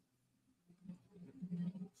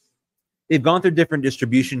gone through different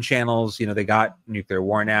distribution channels. You know, they got Nuclear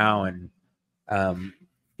War now, and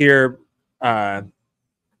here,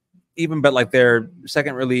 even but like their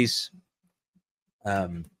second release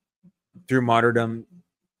through Martyrdom,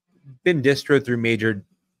 been distroed through major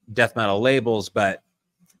death metal labels, but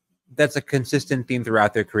that's a consistent theme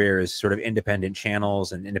throughout their career is sort of independent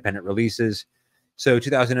channels and independent releases. So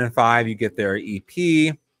 2005, you get their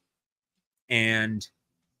EP, and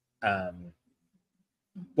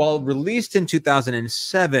while released in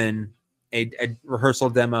 2007, a rehearsal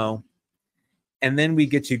demo, and then we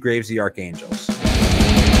get to Graves of the Archangels.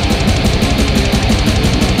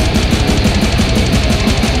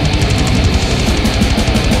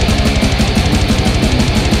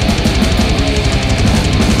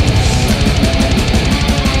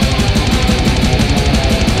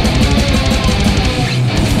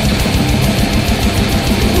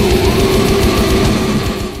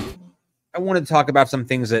 I wanted to talk about some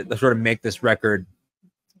things that sort of make this record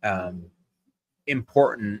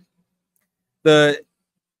important. I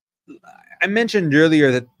mentioned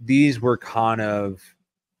earlier that these were kind of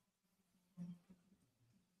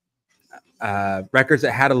records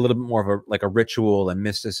that had a little bit more of a ritual and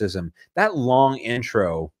mysticism. That long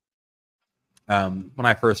intro, when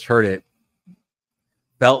I first heard it,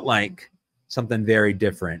 felt like something very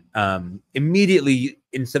different. Immediately,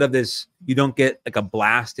 instead of this, you don't get like a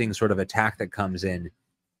blasting sort of attack that comes in.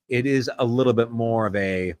 It is a little bit more of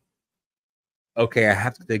a, okay, I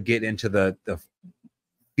have to get into the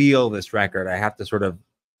feel of this record. I have to sort of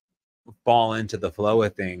fall into the flow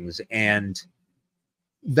of things. And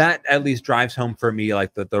that at least drives home for me,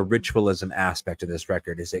 like the ritualism aspect of this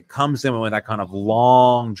record is it comes in with that kind of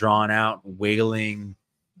long, drawn out, wailing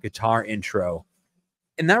guitar intro.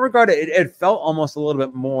 In that regard, it felt almost a little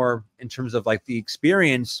bit more in terms of like the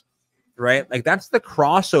experience, right? Like that's the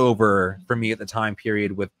crossover for me at the time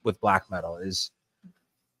period with black metal. Is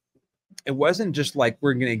it wasn't just like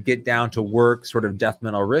we're going to get down to work sort of death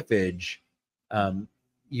metal riffage.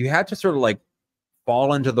 You had to sort of like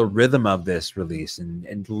fall into the rhythm of this release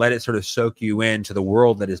and let it sort of soak you into the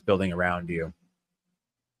world that is building around you.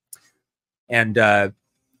 And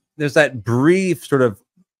there's that brief sort of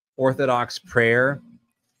Orthodox prayer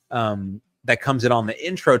that comes in on the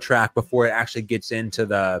intro track before it actually gets into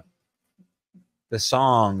the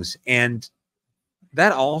songs. And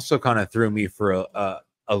that also kind of threw me for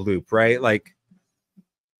a loop, right? Like,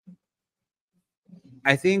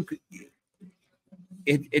 I think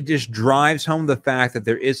it just drives home the fact that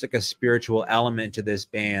there is like a spiritual element to this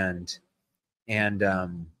band, and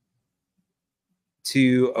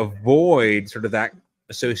to avoid sort of that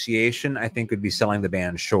association, I think would be selling the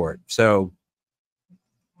band short. So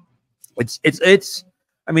it's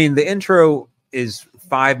I mean, the intro is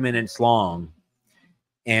 5 minutes long,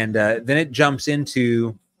 and then it jumps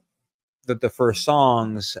into the first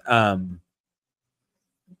songs,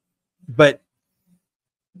 but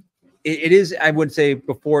it is, I would say,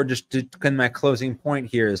 before, just to kind of my closing point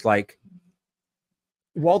here is like,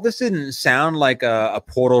 while this didn't sound like a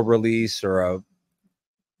Portal release or a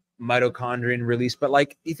Mitochondrion release, but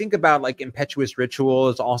like you think about like Impetuous Ritual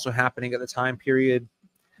is also happening at the time period,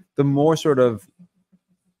 the more sort of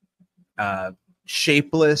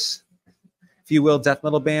shapeless, if you will, death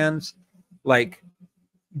metal bands, like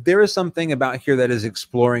there is something about here that is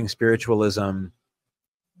exploring spiritualism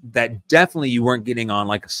that definitely you weren't getting on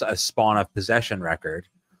like a Spawn of Possession record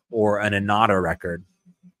or an Anata record.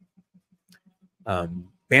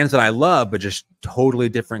 Bands that I love, but just totally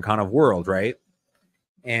different kind of world, right?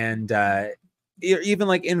 And even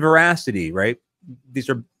like In Veracity, right? These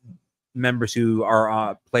are members who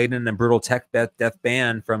are played in a brutal tech death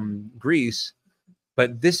band from Greece,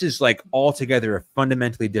 but this is like altogether a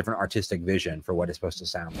fundamentally different artistic vision for what it's supposed to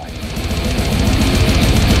sound like.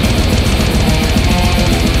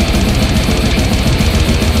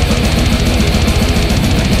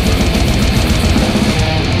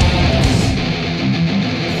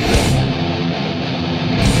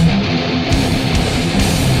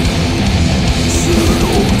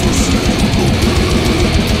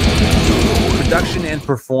 Production and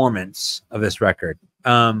performance of this record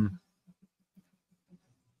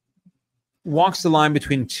walks the line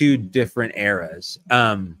between two different eras.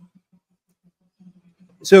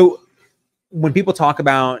 So when people talk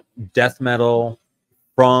about death metal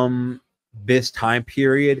from this time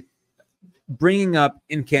period, bringing up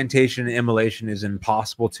Incantation and Immolation is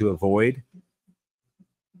impossible to avoid.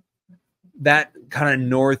 That kind of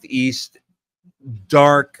northeast,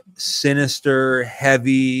 dark, sinister,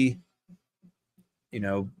 heavy,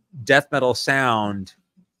 death metal sound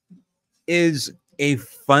is a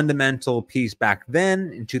fundamental piece back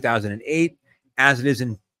then in 2008 as it is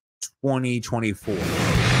in 2024.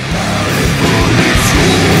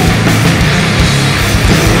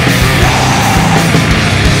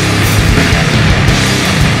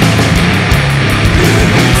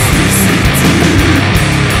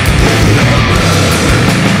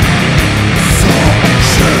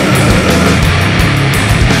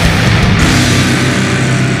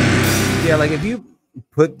 Yeah, like if you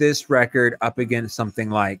put this record up against something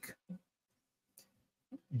like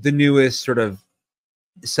the newest sort of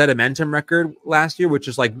Sedimentum record last year, which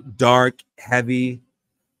is like dark, heavy,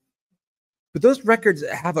 but those records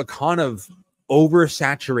have a kind of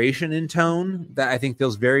oversaturation in tone that I think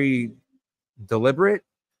feels very deliberate.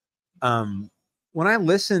 When I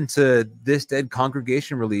listen to this Dead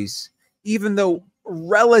Congregation release, even though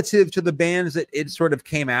relative to the bands that it sort of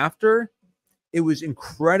came after, it was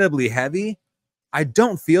incredibly heavy, I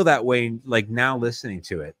don't feel that way like now listening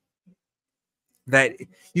to it. That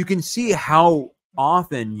you can see how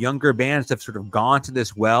often younger bands have sort of gone to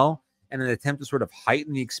this well in an attempt to sort of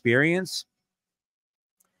heighten the experience,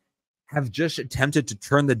 have just attempted to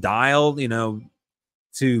turn the dial,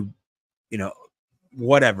 to,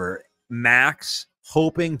 whatever, max,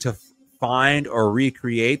 hoping to find or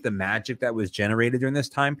recreate the magic that was generated during this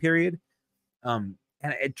time period.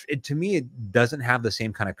 And it to me, it doesn't have the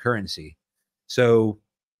same kind of currency. So,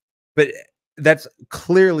 but that's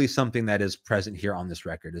clearly something that is present here on this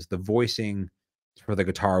record, is the voicing for the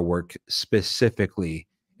guitar work specifically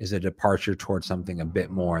is a departure towards something a bit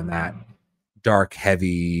more in that dark,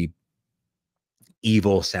 heavy,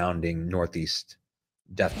 evil sounding Northeast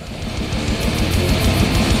death metal.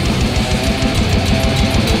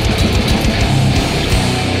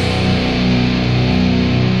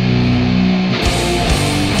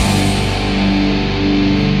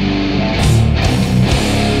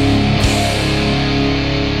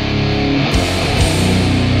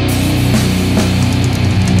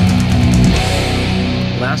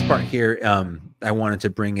 Last part here I wanted to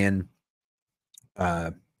bring in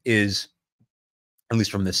is, at least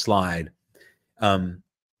from this slide, and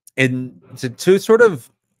to sort of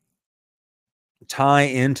tie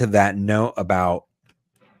into that note about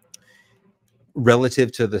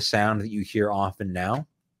relative to the sound that you hear often now,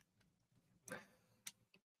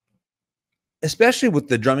 especially with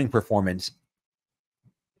the drumming performance,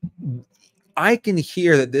 I can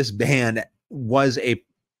hear that this band was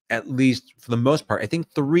at least for the most part, I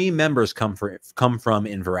think 3 members come from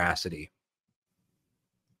In Veracity.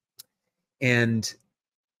 And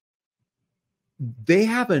they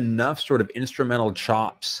have enough sort of instrumental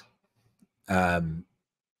chops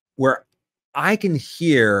where I can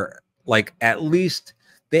hear, like, at least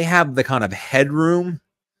they have the kind of headroom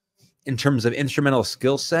in terms of instrumental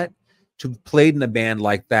skill set to have played in a band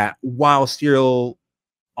like that while still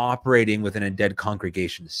operating within a Dead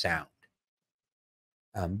Congregation sound.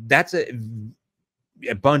 That's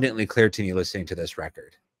abundantly clear to me listening to this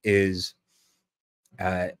record, is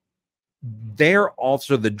they're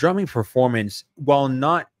also the drumming performance, while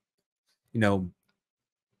not,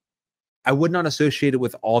 I would not associate it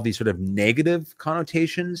with all these sort of negative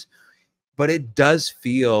connotations, but it does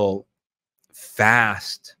feel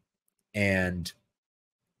fast and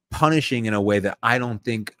punishing in a way that I don't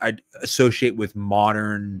think I'd associate with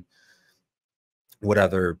modern, what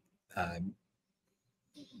other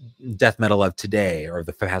death metal of today or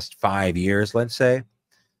the past 5 years, let's say.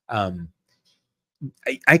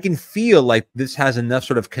 I can feel like this has enough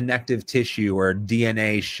sort of connective tissue or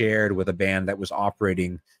DNA shared with a band that was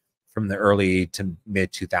operating from the early to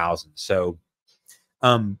mid 2000s. So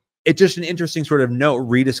it's just an interesting sort of note,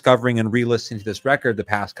 rediscovering and re-listening to this record the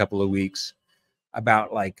past couple of weeks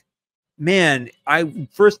about like, man, I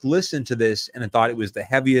first listened to this and I thought it was the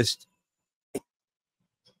heaviest,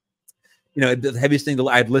 the heaviest thing that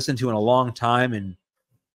I'd listened to in a long time. And,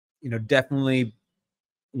 definitely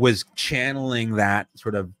was channeling that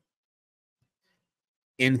sort of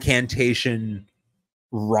incantation,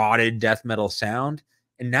 rotted death metal sound.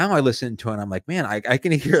 And now I listen to it and I'm like, man, I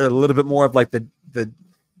can hear a little bit more of like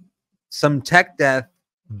some tech death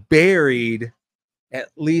buried, at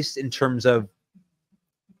least in terms of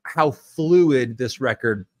how fluid this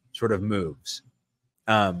record sort of moves.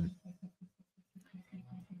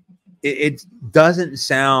 It doesn't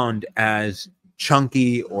sound as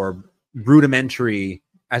chunky or rudimentary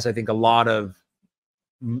as I think a lot of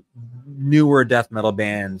newer death metal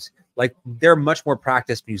bands. Like, they're much more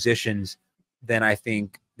practiced musicians than I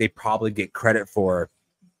think they probably get credit for.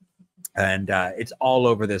 And it's all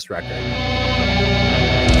over this record.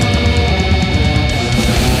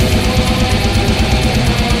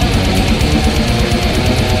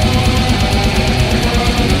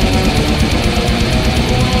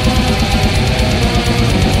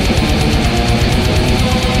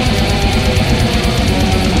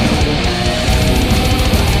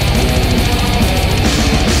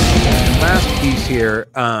 Here,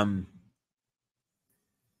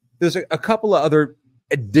 there's a couple of other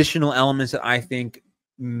additional elements that I think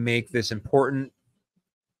make this important.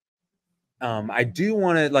 I do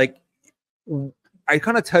want to I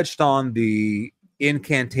kind of touched on the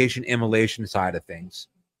incantation immolation side of things,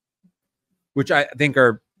 which I think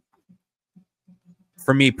are,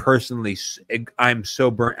 for me personally, I'm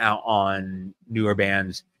so burnt out on newer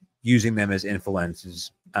bands using them as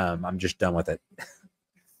influences. I'm just done with it.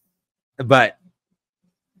 But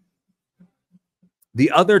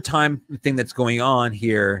the other thing that's going on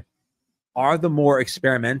here are the more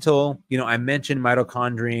experimental. I mentioned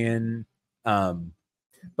Mitochondrion, but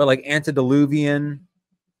like Antediluvian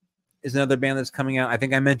is another band that's coming out. I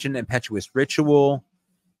think I mentioned Impetuous Ritual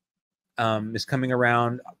is coming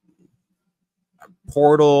around.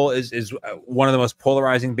 Portal is one of the most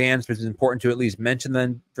polarizing bands, but it's important to at least mention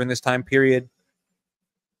them during this time period.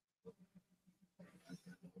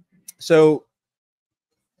 So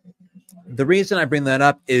the reason I bring that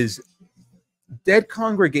up is Dead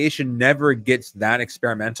Congregation never gets that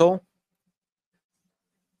experimental.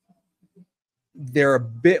 They're a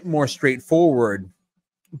bit more straightforward,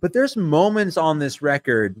 but there's moments on this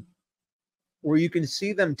record where you can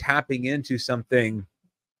see them tapping into something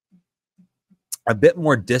a bit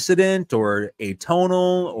more dissident or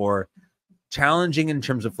atonal or challenging in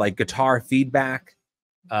terms of like guitar feedback,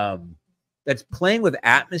 that's playing with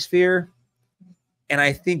atmosphere. And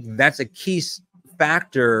I think that's a key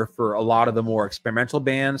factor for a lot of the more experimental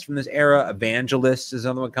bands from this era. Evangelists is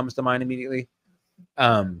another one that comes to mind immediately.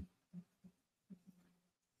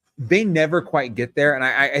 They never quite get there. And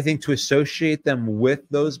I think to associate them with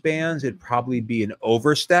those bands, it'd probably be an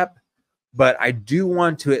overstep. But I do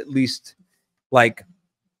want to at least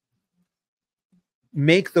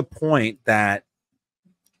make the point that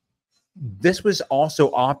this was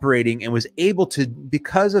also operating and was able to,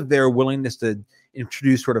 because of their willingness to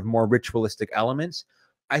introduce sort of more ritualistic elements,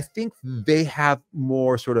 I think they have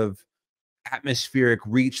more sort of atmospheric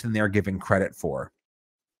reach than they're given credit for.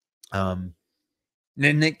 And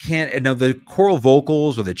it can't, the choral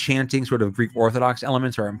vocals or the chanting sort of Greek Orthodox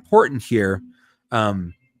elements are important here.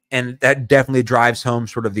 And that definitely drives home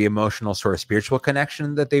sort of the emotional sort of spiritual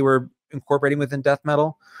connection that they were incorporating within death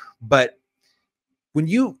metal. But when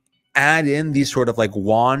you add in these sort of like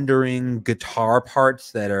wandering guitar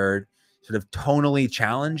parts that are sort of tonally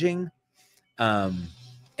challenging, and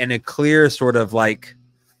a clear sort of like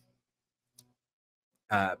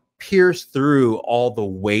pierce through all the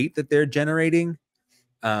weight that they're generating,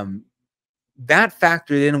 that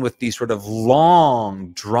factored in with these sort of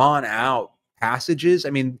long drawn out passages.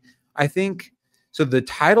 I mean, I think so the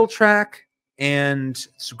title track and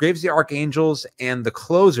Graves of the Archangels and the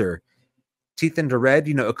closer, Teeth into Red,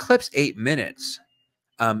 eclipse 8 minutes.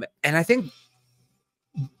 And I think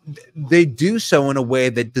they do so in a way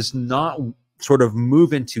that does not sort of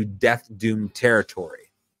move into death doom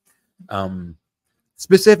territory.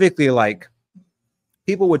 Specifically, like,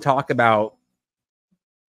 people would talk about,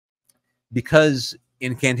 because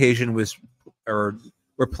incantation was, or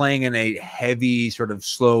we're playing in a heavy sort of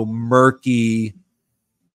slow, murky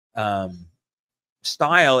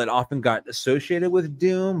style, it often got associated with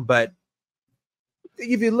doom, but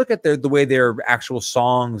if you look at the way their actual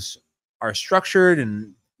songs are structured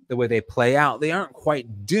and the way they play out, they aren't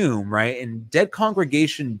quite doom, right? And Dead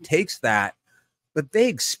Congregation takes that, but they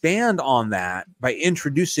expand on that by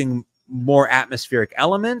introducing more atmospheric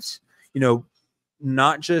elements,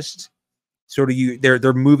 not just sort of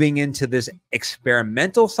they're moving into this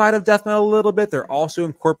experimental side of death metal a little bit. They're also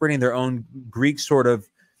incorporating their own Greek sort of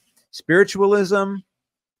spiritualism.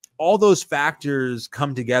 All those factors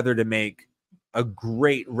come together to make a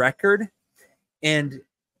great record. And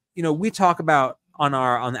we talk about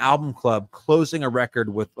on the album club closing a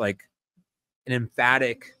record with like an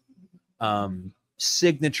emphatic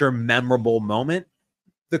signature memorable moment.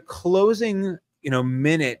 The closing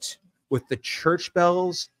minute with the church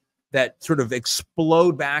bells that sort of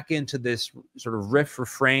explode back into this sort of riff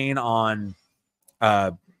refrain on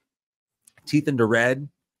Teeth into Red.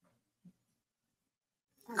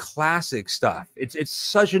 Classic stuff. It's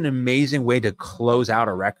such an amazing way to close out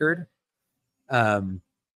a record. And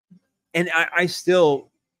I still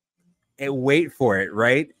wait for it,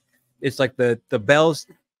 right? It's like the bells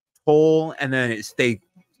toll, and then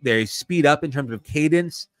they speed up in terms of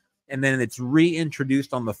cadence, and then it's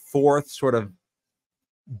reintroduced on the fourth sort of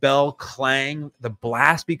bell clang. The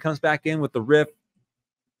blast beat comes back in with the riff.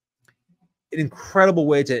 An incredible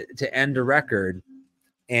way to end a record.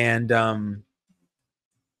 And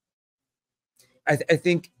I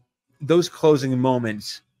think those closing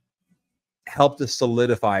moments help to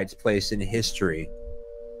solidify its place in history.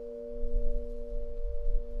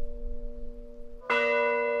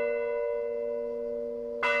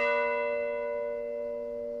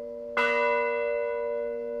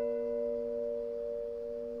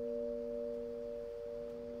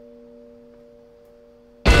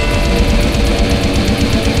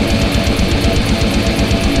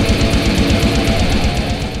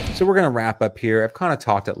 So we're going to wrap up here. I've kind of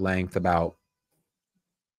talked at length about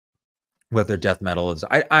what their death metal is.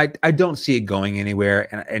 I don't see it going anywhere,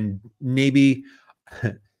 and maybe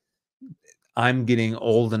I'm getting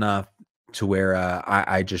old enough to where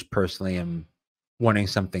I just personally am wanting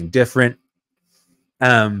something different.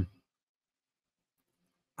 I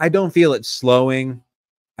don't feel it slowing.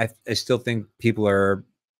 I still think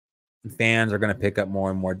fans are going to pick up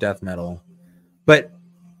more and more death metal. But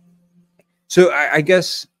so I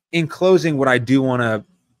guess in closing, what I do want to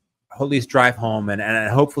at least drive home, and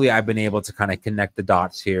hopefully I've been able to kind of connect the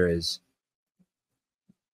dots here, is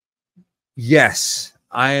yes,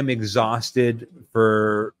 I am exhausted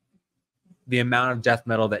for the amount of death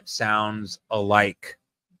metal that sounds alike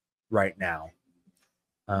right now.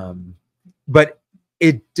 But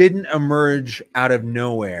it didn't emerge out of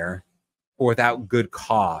nowhere or without good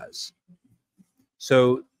cause.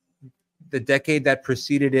 So the decade that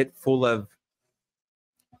preceded it, full of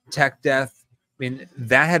tech death, I mean,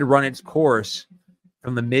 that had run its course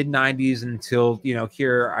from the mid 90s until,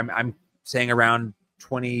 here I'm saying around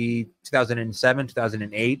 2007,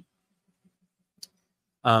 2008.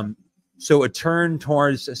 So a turn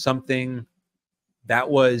towards something that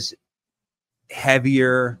was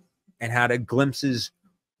heavier and had glimpses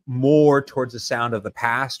more towards the sound of the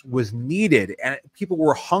past was needed, and people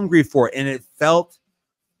were hungry for it, and it felt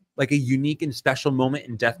like a unique and special moment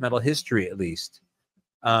in death metal history, at least.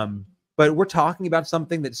 But we're talking about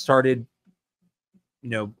something that started,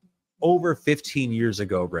 over 15 years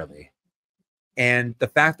ago, really. And the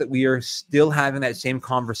fact that we are still having that same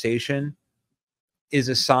conversation is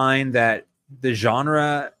a sign that the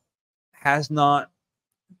genre has not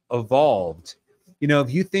evolved.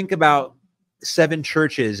 If you think about Seven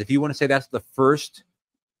Churches, if you want to say that's the first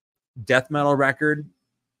death metal record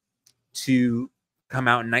to come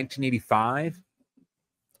out in 1985,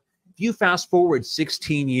 if you fast forward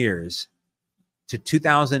 16 years to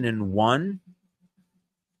 2001,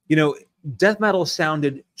 death metal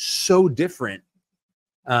sounded so different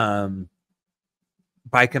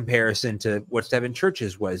by comparison to what Seven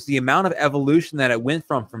Churches was. The amount of evolution that it went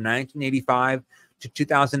from 1985 to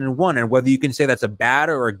 2001, and whether you can say that's a bad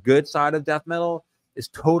or a good side of death metal is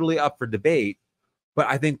totally up for debate. But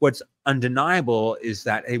I think what's undeniable is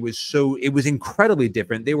that it was incredibly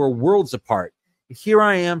different. They were worlds apart. Here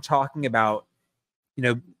I am talking about,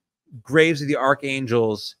 Graves of the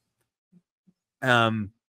Archangels.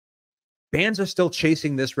 Bands are still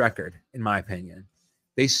chasing this record, in my opinion.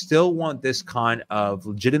 They still want this kind of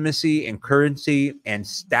legitimacy and currency and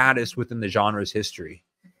status within the genre's history.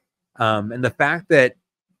 And the fact that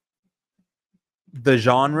the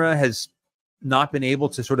genre has not been able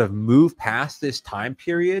to sort of move past this time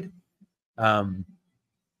period, from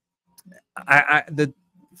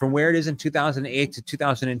where it is in 2008 to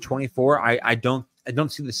 2024, I don't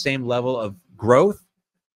see the same level of growth.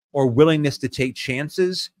 or willingness to take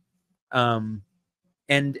chances. And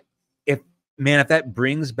if that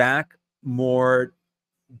brings back more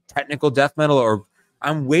technical death metal, or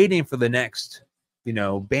I'm waiting for the next,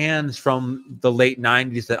 bands from the late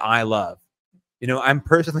 90s that I love. I'm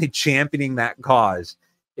personally championing that cause.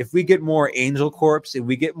 If we get more Angel Corpse, if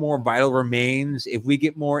we get more Vital Remains, if we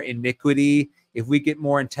get more Iniquity, if we get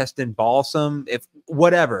more Intestine Balsam, if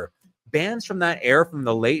whatever, bands from that era from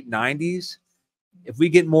the late 90s, if we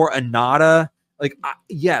get more Anata,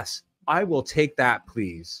 yes, I will take that,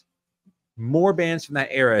 please. More bands from that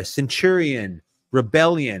era, Centurion,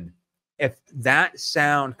 Rebellion. If that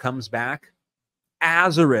sound comes back,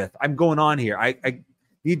 Azareth, I'm going on here. I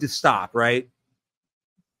need to stop, right?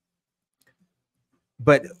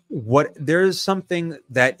 But there's something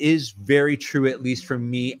that is very true, at least for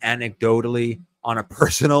me, anecdotally, on a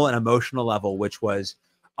personal and emotional level, which was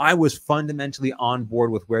I was fundamentally on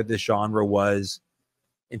board with where this genre was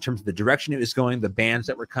in terms of the direction it was going, the bands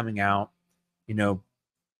that were coming out, 10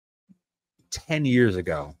 years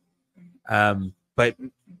ago. But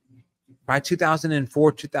by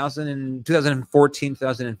 2004, 2014,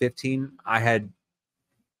 2015, I had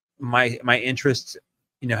my interest,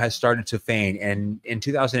 has started to wane. And in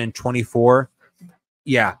 2024,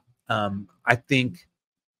 I think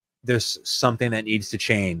there's something that needs to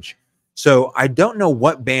change. So I don't know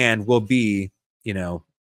what band will be,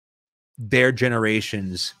 their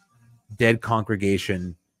generation's Dead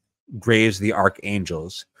Congregation, Graves of the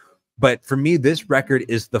Archangels. But for me, this record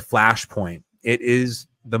is the flashpoint. It is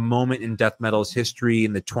the moment in death metal's history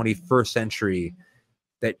in the 21st century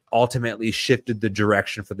that ultimately shifted the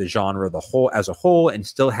direction for the genre as a whole, and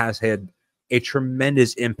still has had a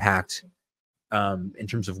tremendous impact in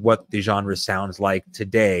terms of what the genre sounds like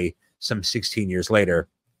today, some 16 years later.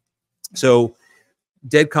 So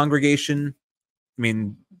Dead Congregation,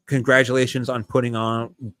 congratulations on putting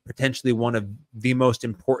on potentially one of the most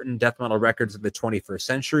important death metal records of the 21st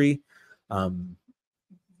century. I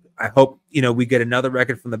hope, we get another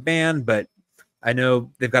record from the band, but I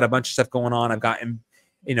know they've got a bunch of stuff going on. I've got,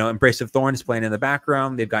 Embrace of Thorns playing in the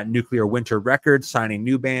background. They've got Nuclear Winter Records signing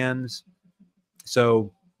new bands.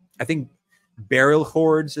 So I think Burial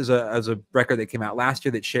Hordes is a record that came out last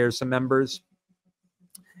year that shares some members.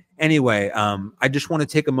 Anyway, I just want to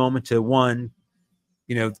take a moment to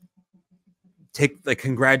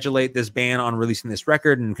congratulate this band on releasing this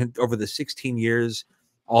record, and over the 16 years,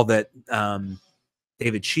 all that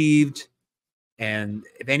they've achieved. And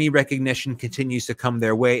if any recognition continues to come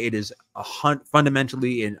their way, it is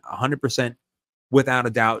fundamentally and 100% without a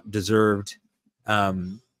doubt deserved.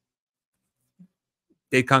 Dead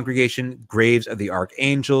Congregation, Graves of the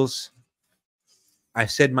Archangels. I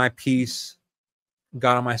said my piece,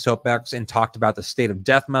 got on my soapbox, and talked about the state of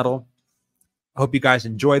death metal. I hope you guys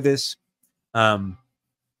enjoy this.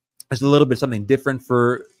 There's a little bit something different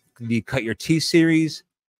for the Cut Your Teeth series.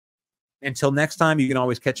 Until next time, you can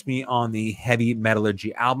always catch me on the Heavy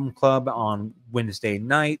Metallurgy Album Club on Wednesday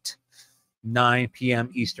night, 9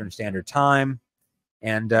 p.m. Eastern Standard Time.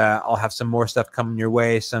 And I'll have some more stuff coming your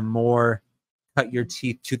way, some more Cut Your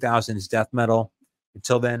Teeth 2000s death metal.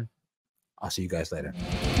 Until then, I'll see you guys later.